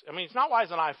wise. I mean, it's not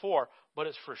wise on I-4, but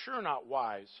it's for sure not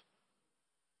wise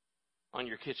on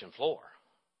your kitchen floor.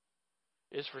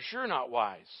 It's for sure not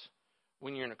wise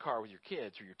when you're in a car with your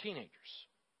kids or your teenagers.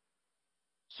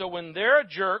 So when they're a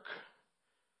jerk,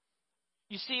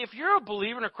 you see, if you're a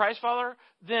believer and a Christ follower,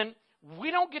 then we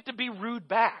don't get to be rude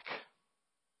back.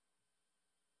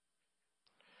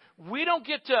 We don't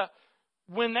get to,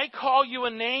 when they call you a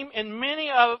name, and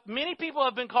many people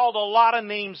have been called a lot of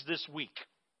names this week.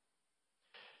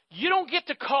 You don't get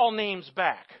to call names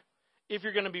back if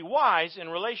you're going to be wise in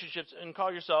relationships and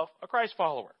call yourself a Christ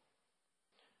follower.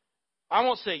 I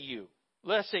won't say you.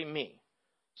 Let's say me.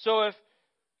 So if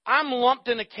I'm lumped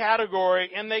in a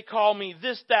category and they call me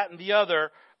this, that, and the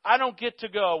other, I don't get to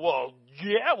go, well,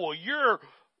 you're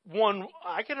one,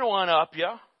 I can one up you.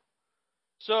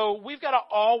 So we've got to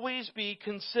always be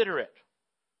considerate.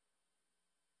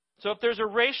 So if there's a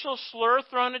racial slur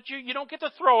thrown at you, you don't get to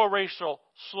throw a racial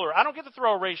slur. I don't get to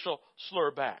throw a racial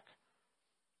slur back.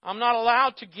 I'm not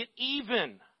allowed to get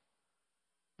even.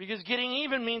 Because getting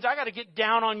even means I got to get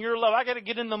down on your level. I got to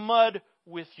get in the mud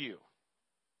with you.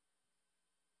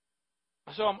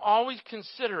 So I'm always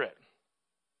considerate.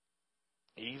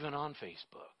 Even on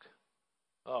Facebook.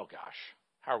 Oh gosh,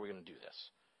 how are we going to do this?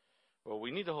 Well,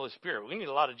 we need the Holy Spirit. We need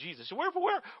a lot of Jesus. So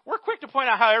we're quick to point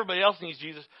out how everybody else needs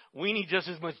Jesus. We need just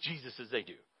as much Jesus as they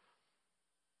do.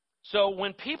 So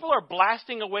when people are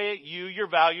blasting away at you, your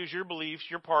values, your beliefs,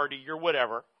 your party, your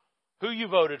whatever, who you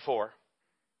voted for,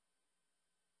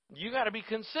 you got to be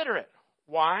considerate.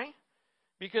 Why?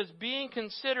 Because being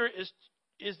considerate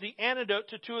is the antidote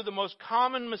to two of the most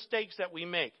common mistakes that we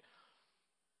make.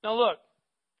 Now look,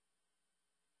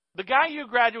 the guy you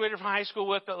graduated from high school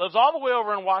with that lives all the way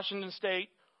over in Washington State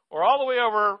or all the way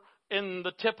over in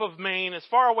the tip of Maine, as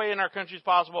far away in our country as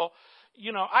possible,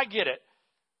 I get it.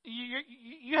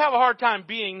 You have a hard time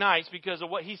being nice because of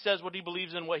what he says, what he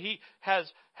believes in, what he has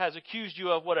accused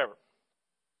you of, whatever.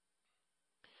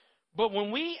 But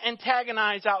when we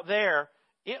antagonize out there,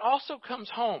 it also comes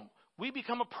home. We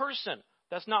become a person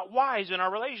that's not wise in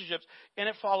our relationships, and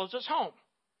it follows us home.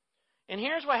 And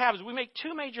here's what happens. We make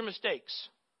two major mistakes.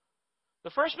 The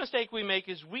first mistake we make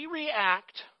is we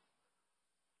react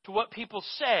to what people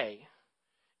say,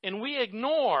 and we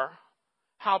ignore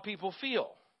how people feel.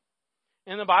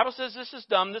 And the Bible says this is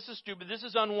dumb, this is stupid, this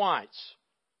is unwise.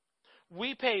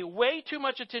 We pay way too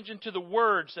much attention to the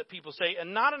words that people say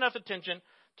and not enough attention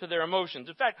to their emotions.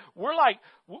 In fact, we're like,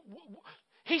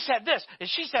 he said this and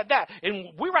she said that, and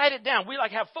we write it down. We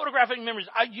have photographic memories.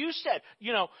 You said,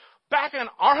 back on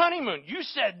our honeymoon, you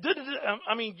said,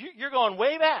 you're going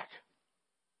way back.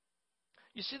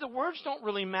 You see, the words don't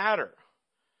really matter.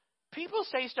 People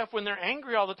say stuff when they're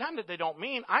angry all the time that they don't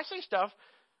mean. I say stuff.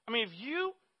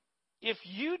 If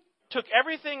you took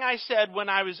everything I said when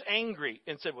I was angry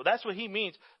and said, well, that's what he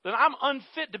means, then I'm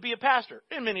unfit to be a pastor.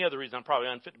 And many other reasons I'm probably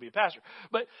unfit to be a pastor.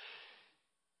 But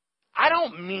I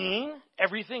don't mean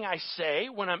everything I say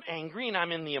when I'm angry and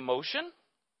I'm in the emotion.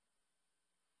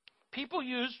 People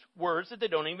use words that they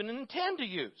don't even intend to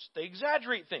use. They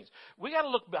exaggerate things. We got to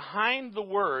look behind the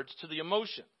words to the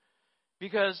emotion.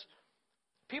 Because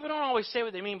people don't always say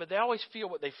what they mean, but they always feel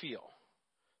what they feel.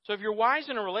 So if you're wise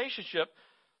in a relationship,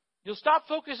 you'll stop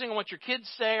focusing on what your kids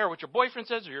say or what your boyfriend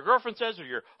says or your girlfriend says or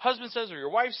your husband says or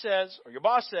your wife says or your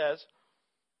boss says.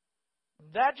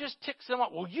 That just ticks them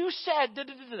up. Well, you said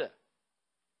da-da-da-da.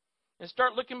 And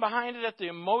start looking behind it at the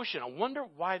emotion. I wonder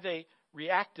why they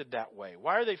reacted that way.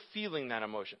 Why are they feeling that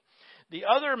emotion? The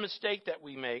other mistake that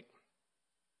we make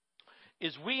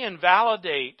is we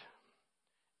invalidate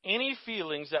any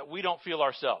feelings that we don't feel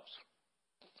ourselves.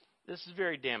 This is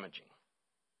very damaging.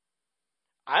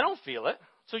 I don't feel it,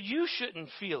 so you shouldn't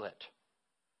feel it.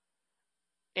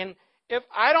 And if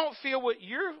I don't feel what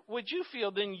you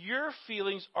feel, then your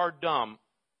feelings are dumb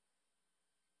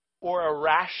or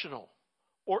irrational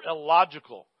or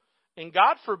illogical. And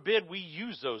God forbid we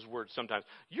use those words sometimes.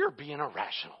 You're being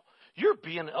irrational. You're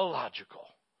being illogical.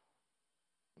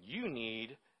 You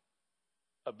need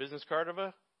a business card of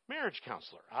a marriage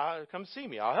counselor. Come see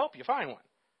me. I'll help you find one.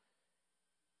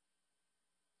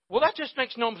 Well, that just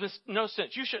makes no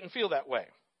sense. You shouldn't feel that way.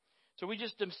 So we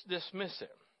just dismiss it.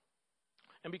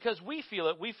 And because we feel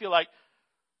it, we feel like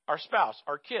our spouse,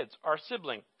 our kids, our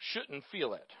sibling shouldn't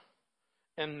feel it.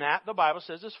 And that, the Bible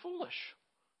says, is foolish.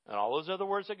 And all those other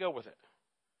words that go with it.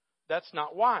 That's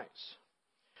not wise.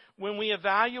 When we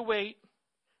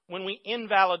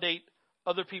invalidate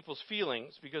other people's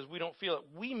feelings because we don't feel it,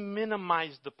 we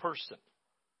minimize the person.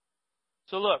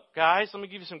 So look, guys, let me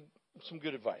give you some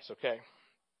good advice, okay?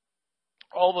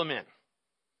 All the men.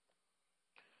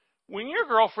 When your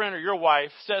girlfriend or your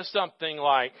wife says something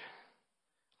like,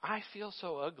 I feel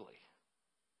so ugly,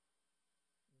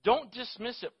 don't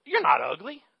dismiss it. You're not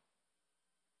ugly.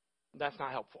 That's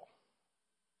not helpful.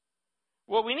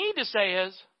 What we need to say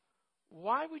is,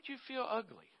 why would you feel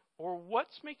ugly? Or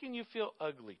what's making you feel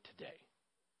ugly today?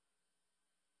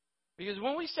 Because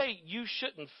when we say you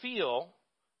shouldn't feel,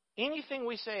 anything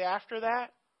we say after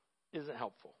that isn't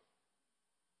helpful.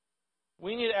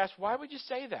 We need to ask, why would you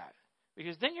say that?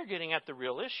 Because then you're getting at the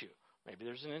real issue. Maybe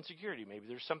there's an insecurity. Maybe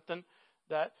there's something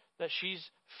that she's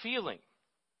feeling.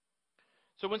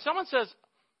 So when someone says,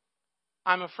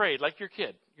 I'm afraid, like your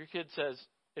kid says,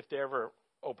 if they ever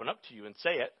open up to you and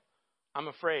say it, I'm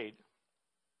afraid.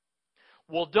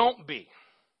 Well, don't be.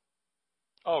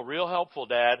 Oh, real helpful,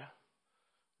 Dad.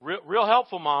 Real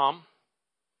helpful, Mom.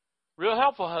 Real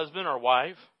helpful, husband or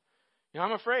wife.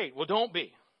 I'm afraid. Well, don't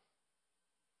be.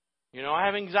 I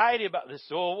have anxiety about this.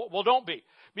 So, well, don't be.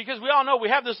 Because we all know we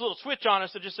have this little switch on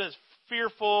us that just says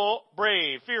fearful,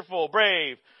 brave, fearful,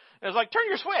 brave. And it's like, turn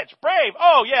your switch, brave.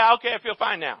 Oh, yeah, okay, I feel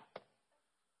fine now.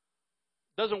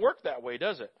 Doesn't work that way,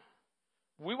 does it?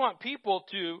 We want people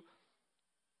to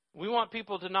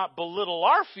not belittle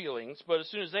our feelings, but as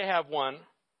soon as they have one,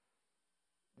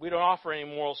 we don't offer any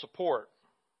moral support.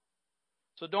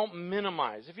 So don't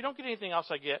minimize. If you don't get anything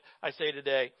else I say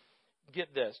today,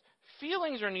 get this.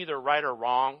 Feelings are neither right or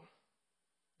wrong.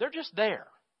 They're just there.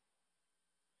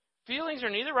 Feelings are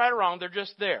neither right or wrong. They're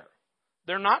just there.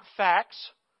 They're not facts,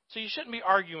 so you shouldn't be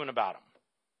arguing about them.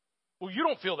 Well, you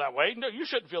don't feel that way. No, you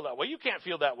shouldn't feel that way. You can't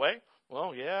feel that way.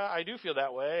 Well, yeah, I do feel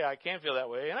that way. I can feel that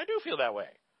way, and I do feel that way.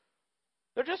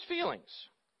 They're just feelings.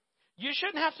 You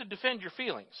shouldn't have to defend your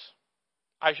feelings.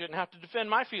 I shouldn't have to defend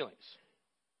my feelings.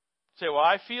 Say, well,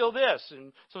 I feel this.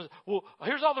 And so, well,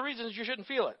 here's all the reasons you shouldn't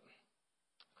feel it.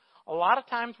 A lot of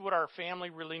times what our family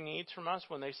really needs from us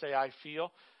when they say, I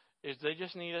feel, is they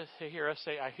just need to hear us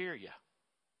say, I hear you.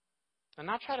 And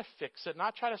not try to fix it,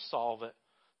 not try to solve it,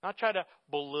 not try to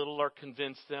belittle or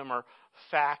convince them or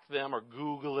fact them or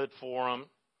Google it for them.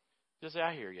 Just say,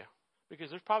 I hear you. Because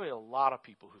there's probably a lot of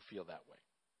people who feel that way,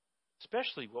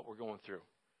 especially what we're going through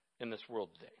in this world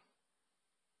today.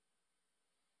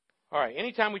 All right,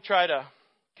 anytime we try to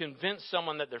convince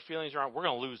someone that their feelings are wrong, we're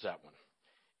going to lose that one.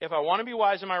 If I want to be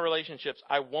wise in my relationships,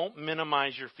 I won't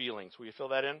minimize your feelings. Will you fill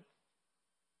that in?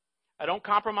 I don't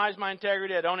compromise my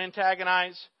integrity. I don't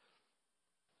antagonize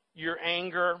your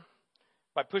anger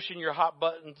by pushing your hot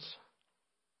buttons.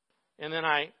 And then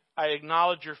I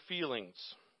acknowledge your feelings.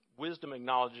 Wisdom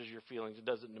acknowledges your feelings. It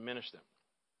doesn't diminish them.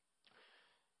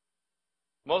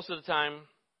 Most of the time,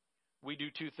 we do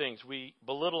two things. We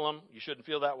belittle them. You shouldn't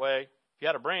feel that way. If you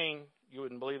had a brain, you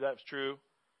wouldn't believe that's true.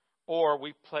 Or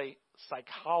we play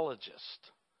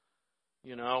psychologist.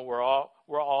 We're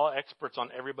all experts on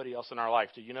everybody else in our life.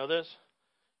 Do you know this?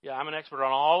 Yeah, I'm an expert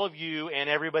on all of you and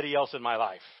everybody else in my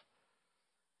life.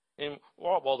 And,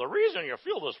 well, the reason you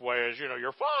feel this way is,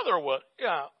 your father would.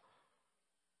 Yeah.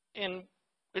 And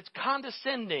it's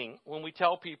condescending when we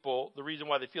tell people the reason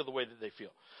why they feel the way that they feel.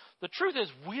 The truth is,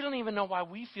 we don't even know why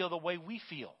we feel the way we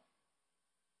feel.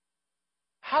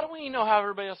 How do we know how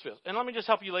everybody else feels? And let me just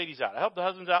help you ladies out. I help the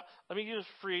husbands out. Let me give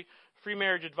free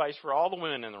marriage advice for all the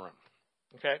women in the room.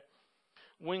 Okay?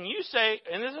 When you say,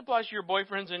 and this applies to your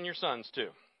boyfriends and your sons too.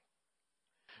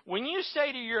 When you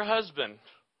say to your husband,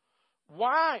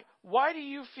 why do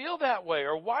you feel that way?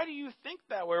 Or why do you think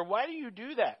that way? Or why do you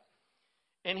do that?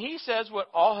 And he says what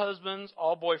all husbands,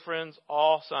 all boyfriends,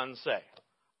 all sons say.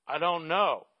 I don't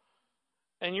know.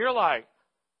 And you're like,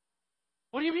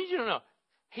 what do you mean you don't know?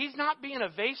 He's not being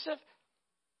evasive.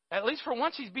 At least for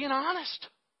once, he's being honest.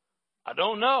 I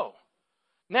don't know.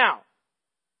 Now,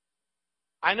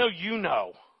 I know you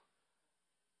know.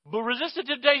 But resist the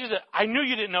temptation that I knew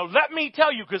you didn't know. Let me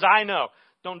tell you because I know.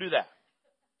 Don't do that.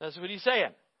 That's what he's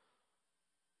saying.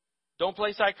 Don't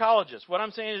play psychologist. What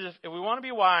I'm saying is if we want to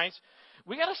be wise,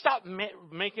 we got to stop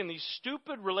making these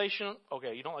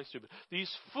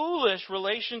these foolish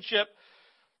relationship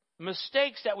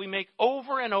mistakes that we make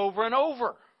over and over and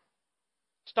over.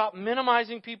 Stop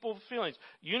minimizing people's feelings.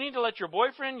 You need to let your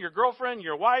boyfriend, your girlfriend,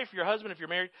 your wife, your husband, if you're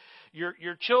married,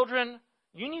 your children,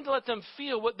 you need to let them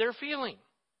feel what they're feeling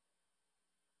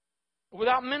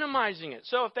without minimizing it.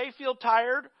 So if they feel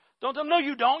tired, don't tell them, no,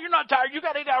 you don't. You're not tired. You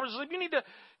got 8 hours of sleep.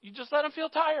 You just let them feel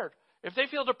tired. If they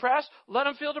feel depressed, let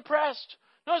them feel depressed.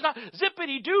 No, it's not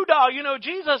zippity-doo-dah.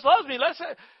 Jesus loves me.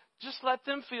 Just let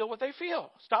them feel what they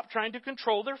feel. Stop trying to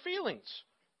control their feelings,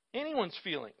 anyone's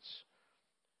feelings.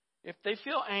 If they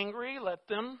feel angry, let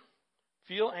them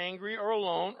feel angry or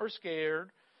alone or scared.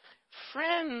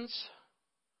 Friends,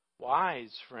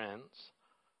 wise friends,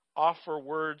 offer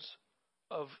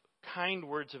kind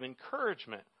words of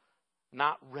encouragement,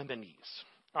 not remedies.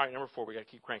 All right, number 4, we got to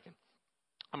keep cranking.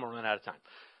 I'm going to run out of time.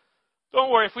 Don't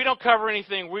worry, if we don't cover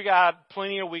anything, we got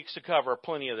plenty of weeks to cover,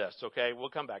 plenty of this, okay? We'll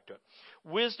come back to it.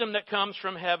 Wisdom that comes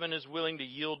from heaven is willing to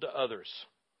yield to others.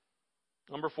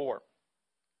 Number 4,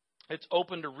 it's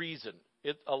open to reason.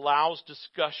 It allows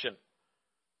discussion.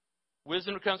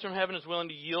 Wisdom that comes from heaven is willing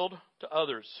to yield to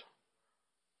others.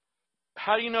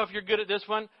 How do you know if you're good at this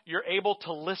one? You're able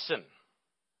to listen.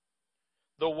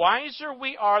 The wiser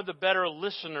we are, the better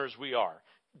listeners we are.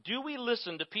 Do we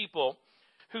listen to people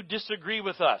who disagree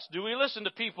with us? Do we listen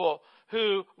to people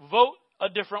who vote a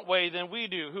different way than we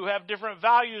do, who have different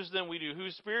values than we do,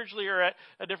 who spiritually are at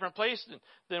a different place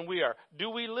than we are? Do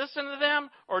we listen to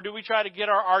them, or do we try to get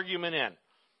our argument in?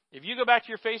 If you go back to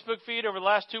your Facebook feed over the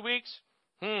last 2 weeks,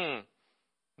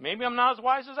 maybe I'm not as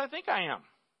wise as I think I am.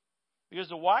 Because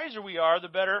the wiser we are, the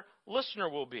better listener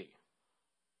we'll be.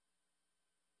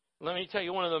 Let me tell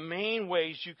you, one of the main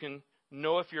ways you can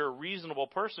know if you're a reasonable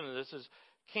person in this is,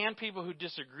 can people who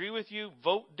disagree with you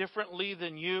vote differently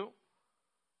than you?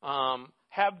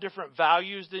 Have different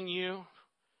values than you?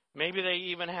 Maybe they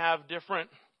even have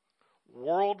different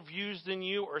world views than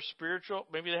you, or spiritual.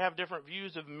 Maybe they have different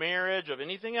views of marriage, of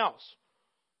anything else.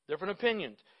 Different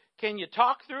opinions. Can you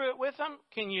talk through it with them?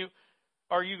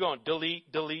 Are you going,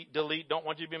 delete, delete, delete, don't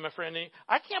want you to be my friend?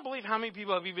 I can't believe how many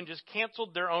people have even just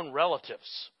canceled their own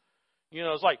relatives. You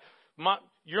know, it's like,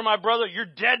 you're my brother, you're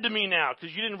dead to me now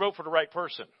because you didn't vote for the right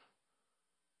person.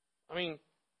 I mean,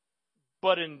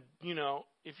 but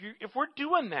if we're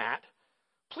doing that,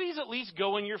 please at least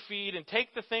go in your feed and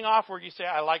take the thing off where you say,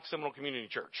 I like Seminole Community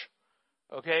Church.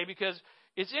 Okay? Because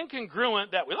it's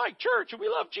incongruent that we like church and we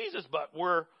love Jesus, but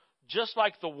we're just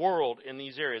like the world in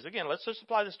these areas. Again, let's just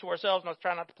apply this to ourselves, and let's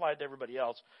try not to apply it to everybody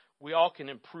else. We all can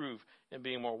improve in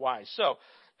being more wise. So,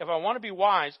 if I want to be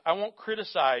wise, I won't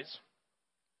criticize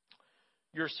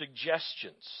your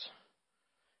suggestions.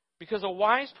 Because a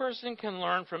wise person can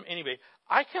learn from anybody.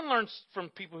 I can learn from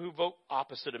people who vote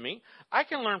opposite of me. I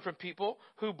can learn from people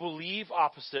who believe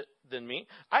opposite than me.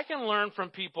 I can learn from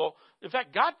people. In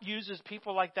fact, God uses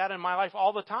people like that in my life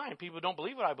all the time. People who don't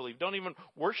believe what I believe, don't even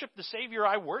worship the Savior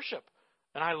I worship.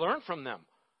 And I learn from them.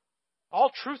 All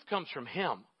truth comes from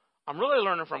Him. I'm really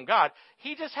learning from God.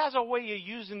 He just has a way of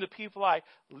using the people I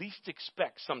least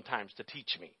expect sometimes to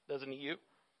teach me. Doesn't He, you?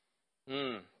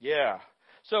 Yeah.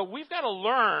 So we've got to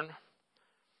learn.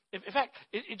 In fact,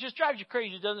 it just drives you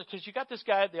crazy, doesn't it? Because you got this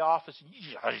guy at the office, and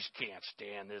I just can't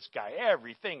stand this guy,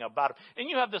 everything about him. And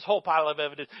you have this whole pile of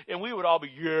evidence, and we would all be,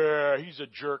 yeah, he's a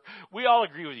jerk. We all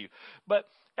agree with you. But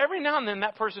every now and then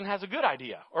that person has a good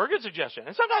idea or a good suggestion.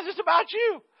 And sometimes it's about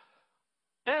you.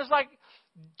 And it's like,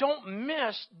 don't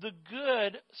miss the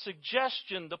good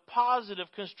suggestion, the positive,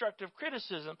 constructive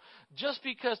criticism, just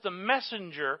because the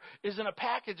messenger is in a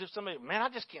package of somebody. Man, I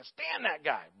just can't stand that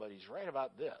guy, but he's right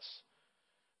about this.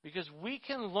 Because we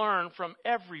can learn from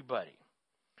everybody.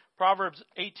 Proverbs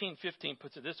 18:15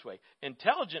 puts it this way.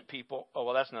 Intelligent people, oh,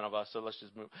 well, that's none of us, so let's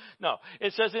just move. No,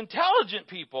 it says intelligent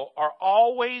people are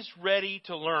always ready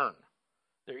to learn.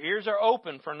 Their ears are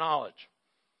open for knowledge.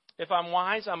 If I'm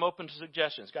wise, I'm open to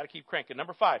suggestions. Got to keep cranking.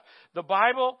 Number 5, the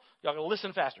Bible, y'all got to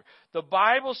listen faster. The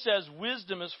Bible says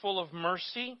wisdom is full of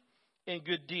mercy and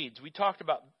good deeds. We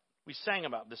sang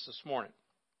about this morning.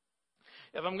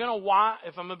 If I'm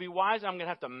going to be wise, I'm going to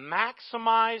have to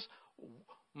maximize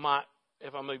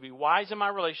if I'm going to be wise in my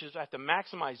relationships, I have to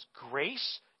maximize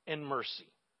grace and mercy.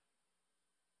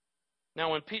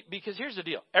 Now, because here's the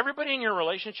deal. Everybody in your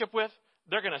relationship with,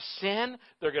 they're going to sin,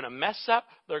 they're going to mess up,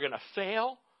 they're going to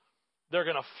fail, they're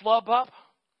going to flub up,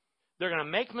 they're going to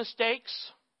make mistakes,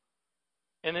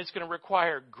 and it's going to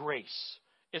require grace.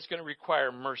 It's going to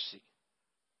require mercy.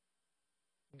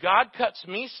 God cuts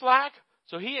me slack,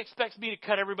 so He expects me to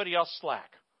cut everybody else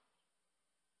slack.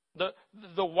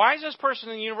 The wisest person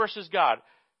in the universe is God.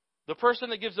 The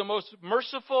person that gives the most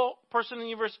merciful person in the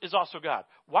universe is also God.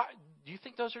 Why do you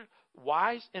think those are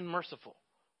wise and merciful?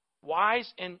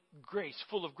 Wise and grace,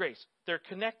 full of grace. They're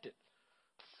connected.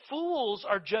 Fools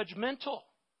are judgmental.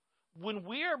 When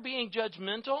we are being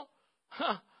judgmental,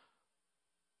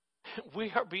 we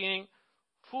are being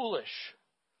foolish.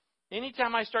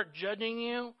 Anytime I start judging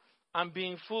you, I'm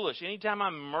being foolish. Anytime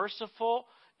I'm merciful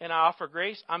and I offer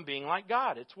grace, I'm being like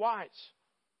God. It's wise.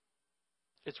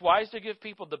 It's wise to give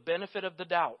people the benefit of the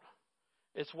doubt.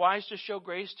 It's wise to show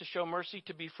grace, to show mercy,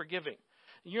 to be forgiving.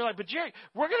 And you're like, but Jerry,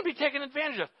 we're going to be taken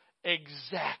advantage of.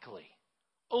 Exactly.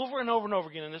 Over and over and over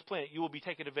again on this planet, you will be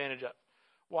taken advantage of.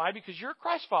 Why? Because you're a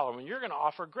Christ follower and you're going to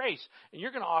offer grace and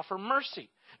you're going to offer mercy.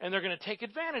 And they're going to take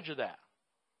advantage of that.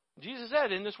 Jesus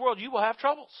said, in this world you will have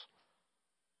troubles.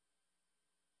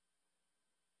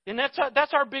 And that's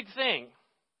our big thing.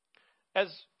 As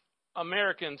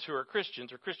Americans who are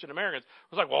Christians or Christian Americans,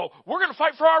 it's like, well, we're going to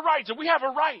fight for our rights and we have a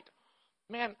right.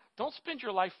 Man, don't spend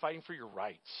your life fighting for your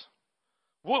rights.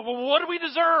 What do we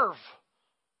deserve?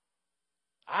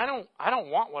 I don't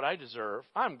want what I deserve.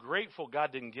 I'm grateful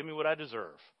God didn't give me what I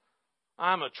deserve.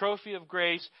 I'm a trophy of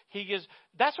grace.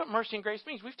 That's what mercy and grace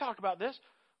means. We've talked about this.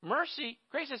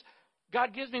 Grace is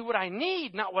God gives me what I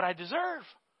need, not what I deserve.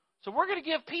 So we're going to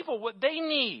give people what they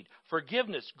need.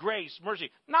 Forgiveness, grace,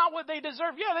 mercy. Not what they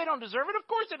deserve. Yeah, they don't deserve it. Of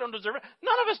course they don't deserve it.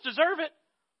 None of us deserve it.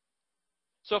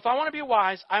 So if I want to be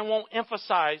wise, I won't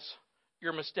emphasize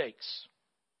your mistakes.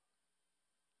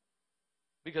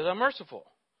 Because I'm merciful.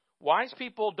 Wise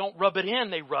people don't rub it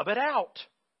in, they rub it out.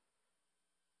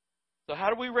 So how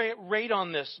do we rate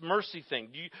on this mercy thing?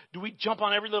 Do we jump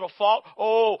on every little fault?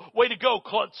 Oh, way to go,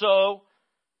 klutzo.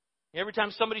 Every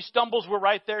time somebody stumbles, we're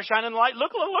right there shining the light.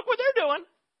 Look what they're doing.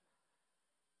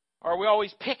 Are we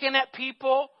always picking at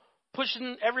people,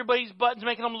 pushing everybody's buttons,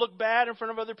 making them look bad in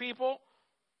front of other people?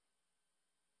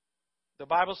 The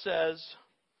Bible says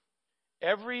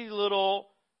every little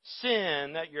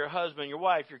sin that your husband, your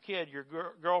wife, your kid, your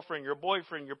girlfriend, your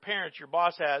boyfriend, your parents, your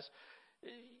boss has,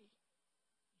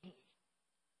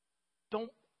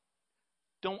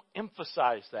 don't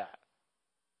emphasize that.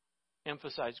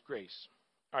 Emphasize grace.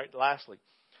 All right, lastly,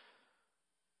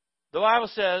 the Bible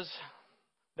says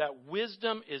that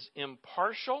wisdom is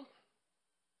impartial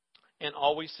and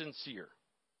always sincere.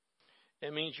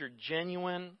 It means you're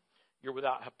genuine, you're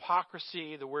without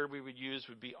hypocrisy. The word we would use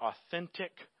would be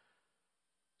authentic.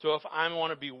 So if I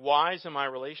want to be wise in my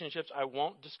relationships, I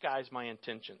won't disguise my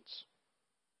intentions.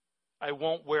 I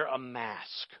won't wear a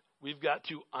mask. We've got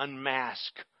to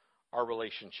unmask our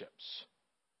relationships.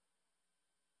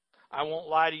 I won't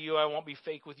lie to you. I won't be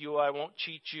fake with you. I won't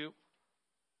cheat you.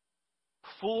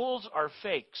 Fools are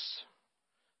fakes.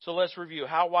 So let's review.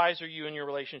 How wise are you in your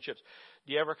relationships?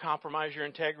 Do you ever compromise your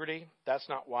integrity? That's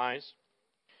not wise.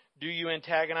 Do you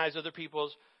antagonize other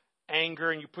people's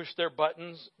anger and you push their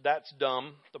buttons? That's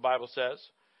dumb, the Bible says.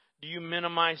 Do you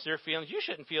minimize their feelings? You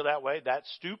shouldn't feel that way. That's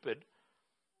stupid.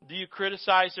 Do you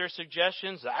criticize their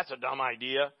suggestions? That's a dumb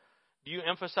idea. Do you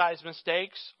emphasize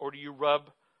mistakes or do you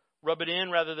rub it in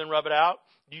rather than rub it out?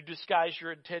 Do you disguise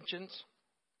your intentions?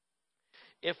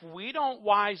 If we don't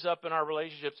wise up in our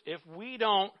relationships, if we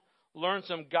don't learn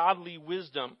some godly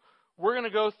wisdom, we're going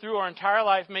to go through our entire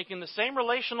life making the same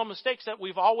relational mistakes that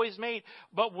we've always made.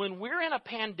 But when we're in a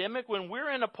pandemic, when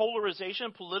we're in a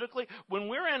polarization politically, when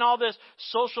we're in all this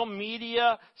social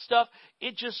media stuff,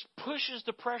 it just pushes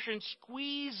the pressure and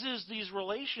squeezes these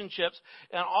relationships.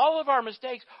 And all of our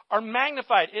mistakes are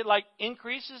magnified. It like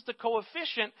increases the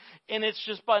coefficient, and it's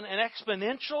just an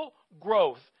exponential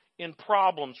growth in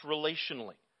problems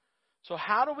relationally. So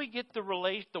how do we get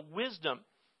the wisdom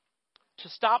to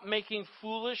stop making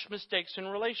foolish mistakes in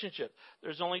relationships?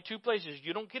 There's only two places.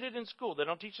 You don't get it in school. They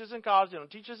don't teach this in college. They don't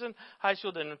teach this in high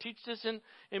school. They don't teach this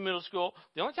in middle school.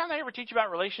 The only time they ever teach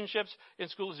about relationships in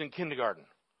school is in kindergarten.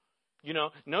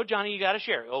 No, Johnny, you got to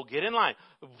share. Oh, get in line.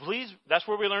 Please, that's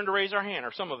where we learn to raise our hand,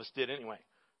 or some of us did anyway,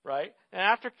 right? And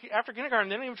after kindergarten,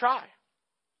 they don't even try.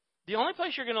 The only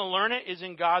place you're going to learn it is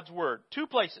in God's Word. Two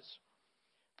places.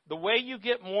 The way you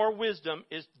get more wisdom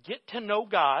is get to know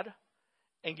God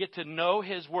and get to know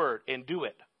His Word and do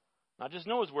it. Not just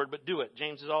know His Word, but do it.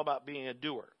 James is all about being a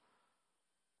doer.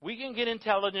 We can get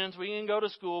intelligence. We can go to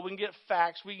school. We can get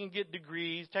facts. We can get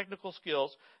degrees, technical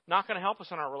skills. Not going to help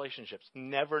us in our relationships.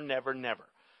 Never, never, never.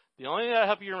 The only thing that will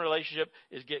help you in a relationship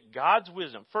is get God's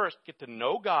wisdom. First, get to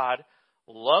know God,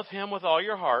 love Him with all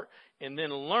your heart, and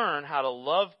then learn how to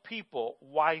love people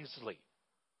wisely.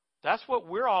 That's what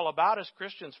we're all about as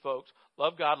Christians, folks.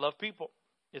 Love God, love people.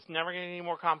 It's never going to get any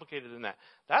more complicated than that.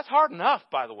 That's hard enough,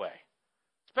 by the way,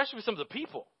 especially with some of the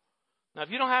people. Now, if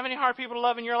you don't have any hard people to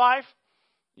love in your life,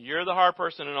 you're the hard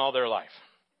person in all their life.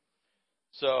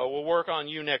 So we'll work on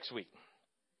you next week.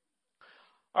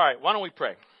 All right, why don't we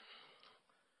pray?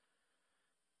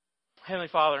 Heavenly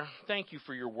Father, thank you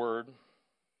for your word.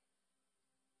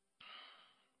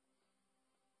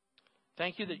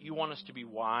 Thank you that you want us to be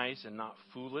wise and not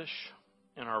foolish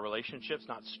in our relationships,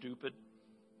 not stupid.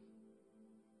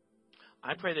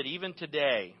 I pray that even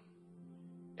today,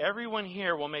 everyone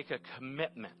here will make a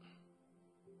commitment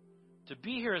to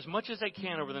be here as much as they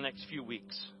can over the next few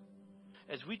weeks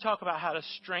as we talk about how to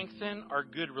strengthen our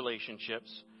good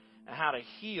relationships and how to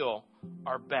heal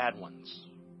our bad ones.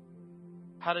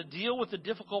 How to deal with the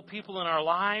difficult people in our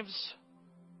lives.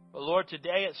 But Lord,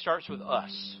 today it starts with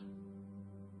us.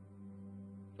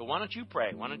 So why don't you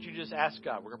pray? Why don't you just ask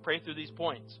God? We're going to pray through these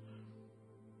points.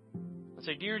 And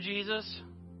say, Dear Jesus,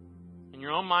 in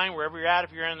your own mind, wherever you're at,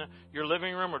 if you're in your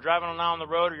living room or driving on the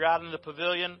road or you're out in the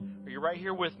pavilion or you're right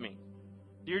here with me.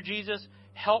 Dear Jesus,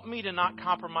 help me to not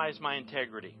compromise my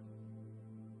integrity.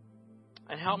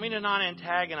 And help me to not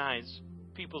antagonize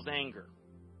people's anger.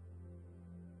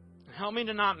 And help me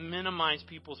to not minimize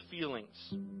people's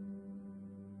feelings.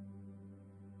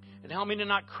 And help me to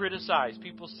not criticize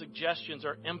people's suggestions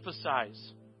or emphasize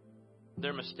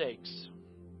their mistakes.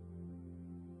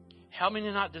 Help me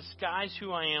to not disguise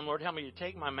who I am, Lord. Help me to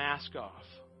take my mask off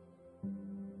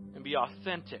and be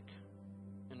authentic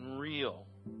and real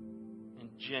and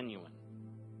genuine.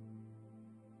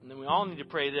 And then we all need to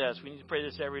pray this. We need to pray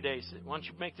this every day. Why don't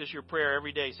you make this your prayer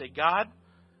every day? Say, God,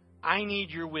 I need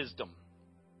your wisdom.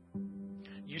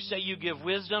 You say you give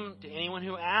wisdom to anyone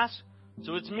who asks,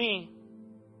 so it's me.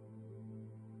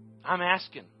 I'm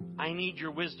asking. I need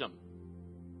your wisdom.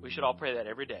 We should all pray that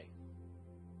every day.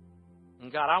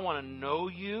 And God, I want to know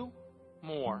you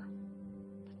more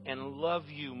and love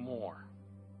you more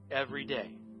every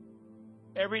day.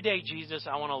 Every day, Jesus,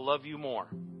 I want to love you more.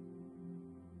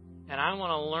 And I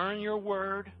want to learn your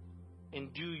word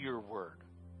and do your word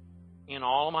in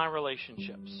all my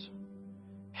relationships.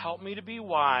 Help me to be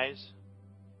wise.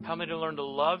 Help me to learn to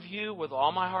love you with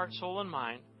all my heart, soul, and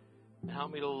mind. And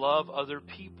help me to love other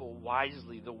people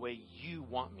wisely the way you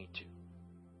want me to.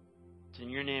 It's in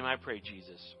your name I pray,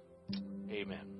 Jesus. Amen.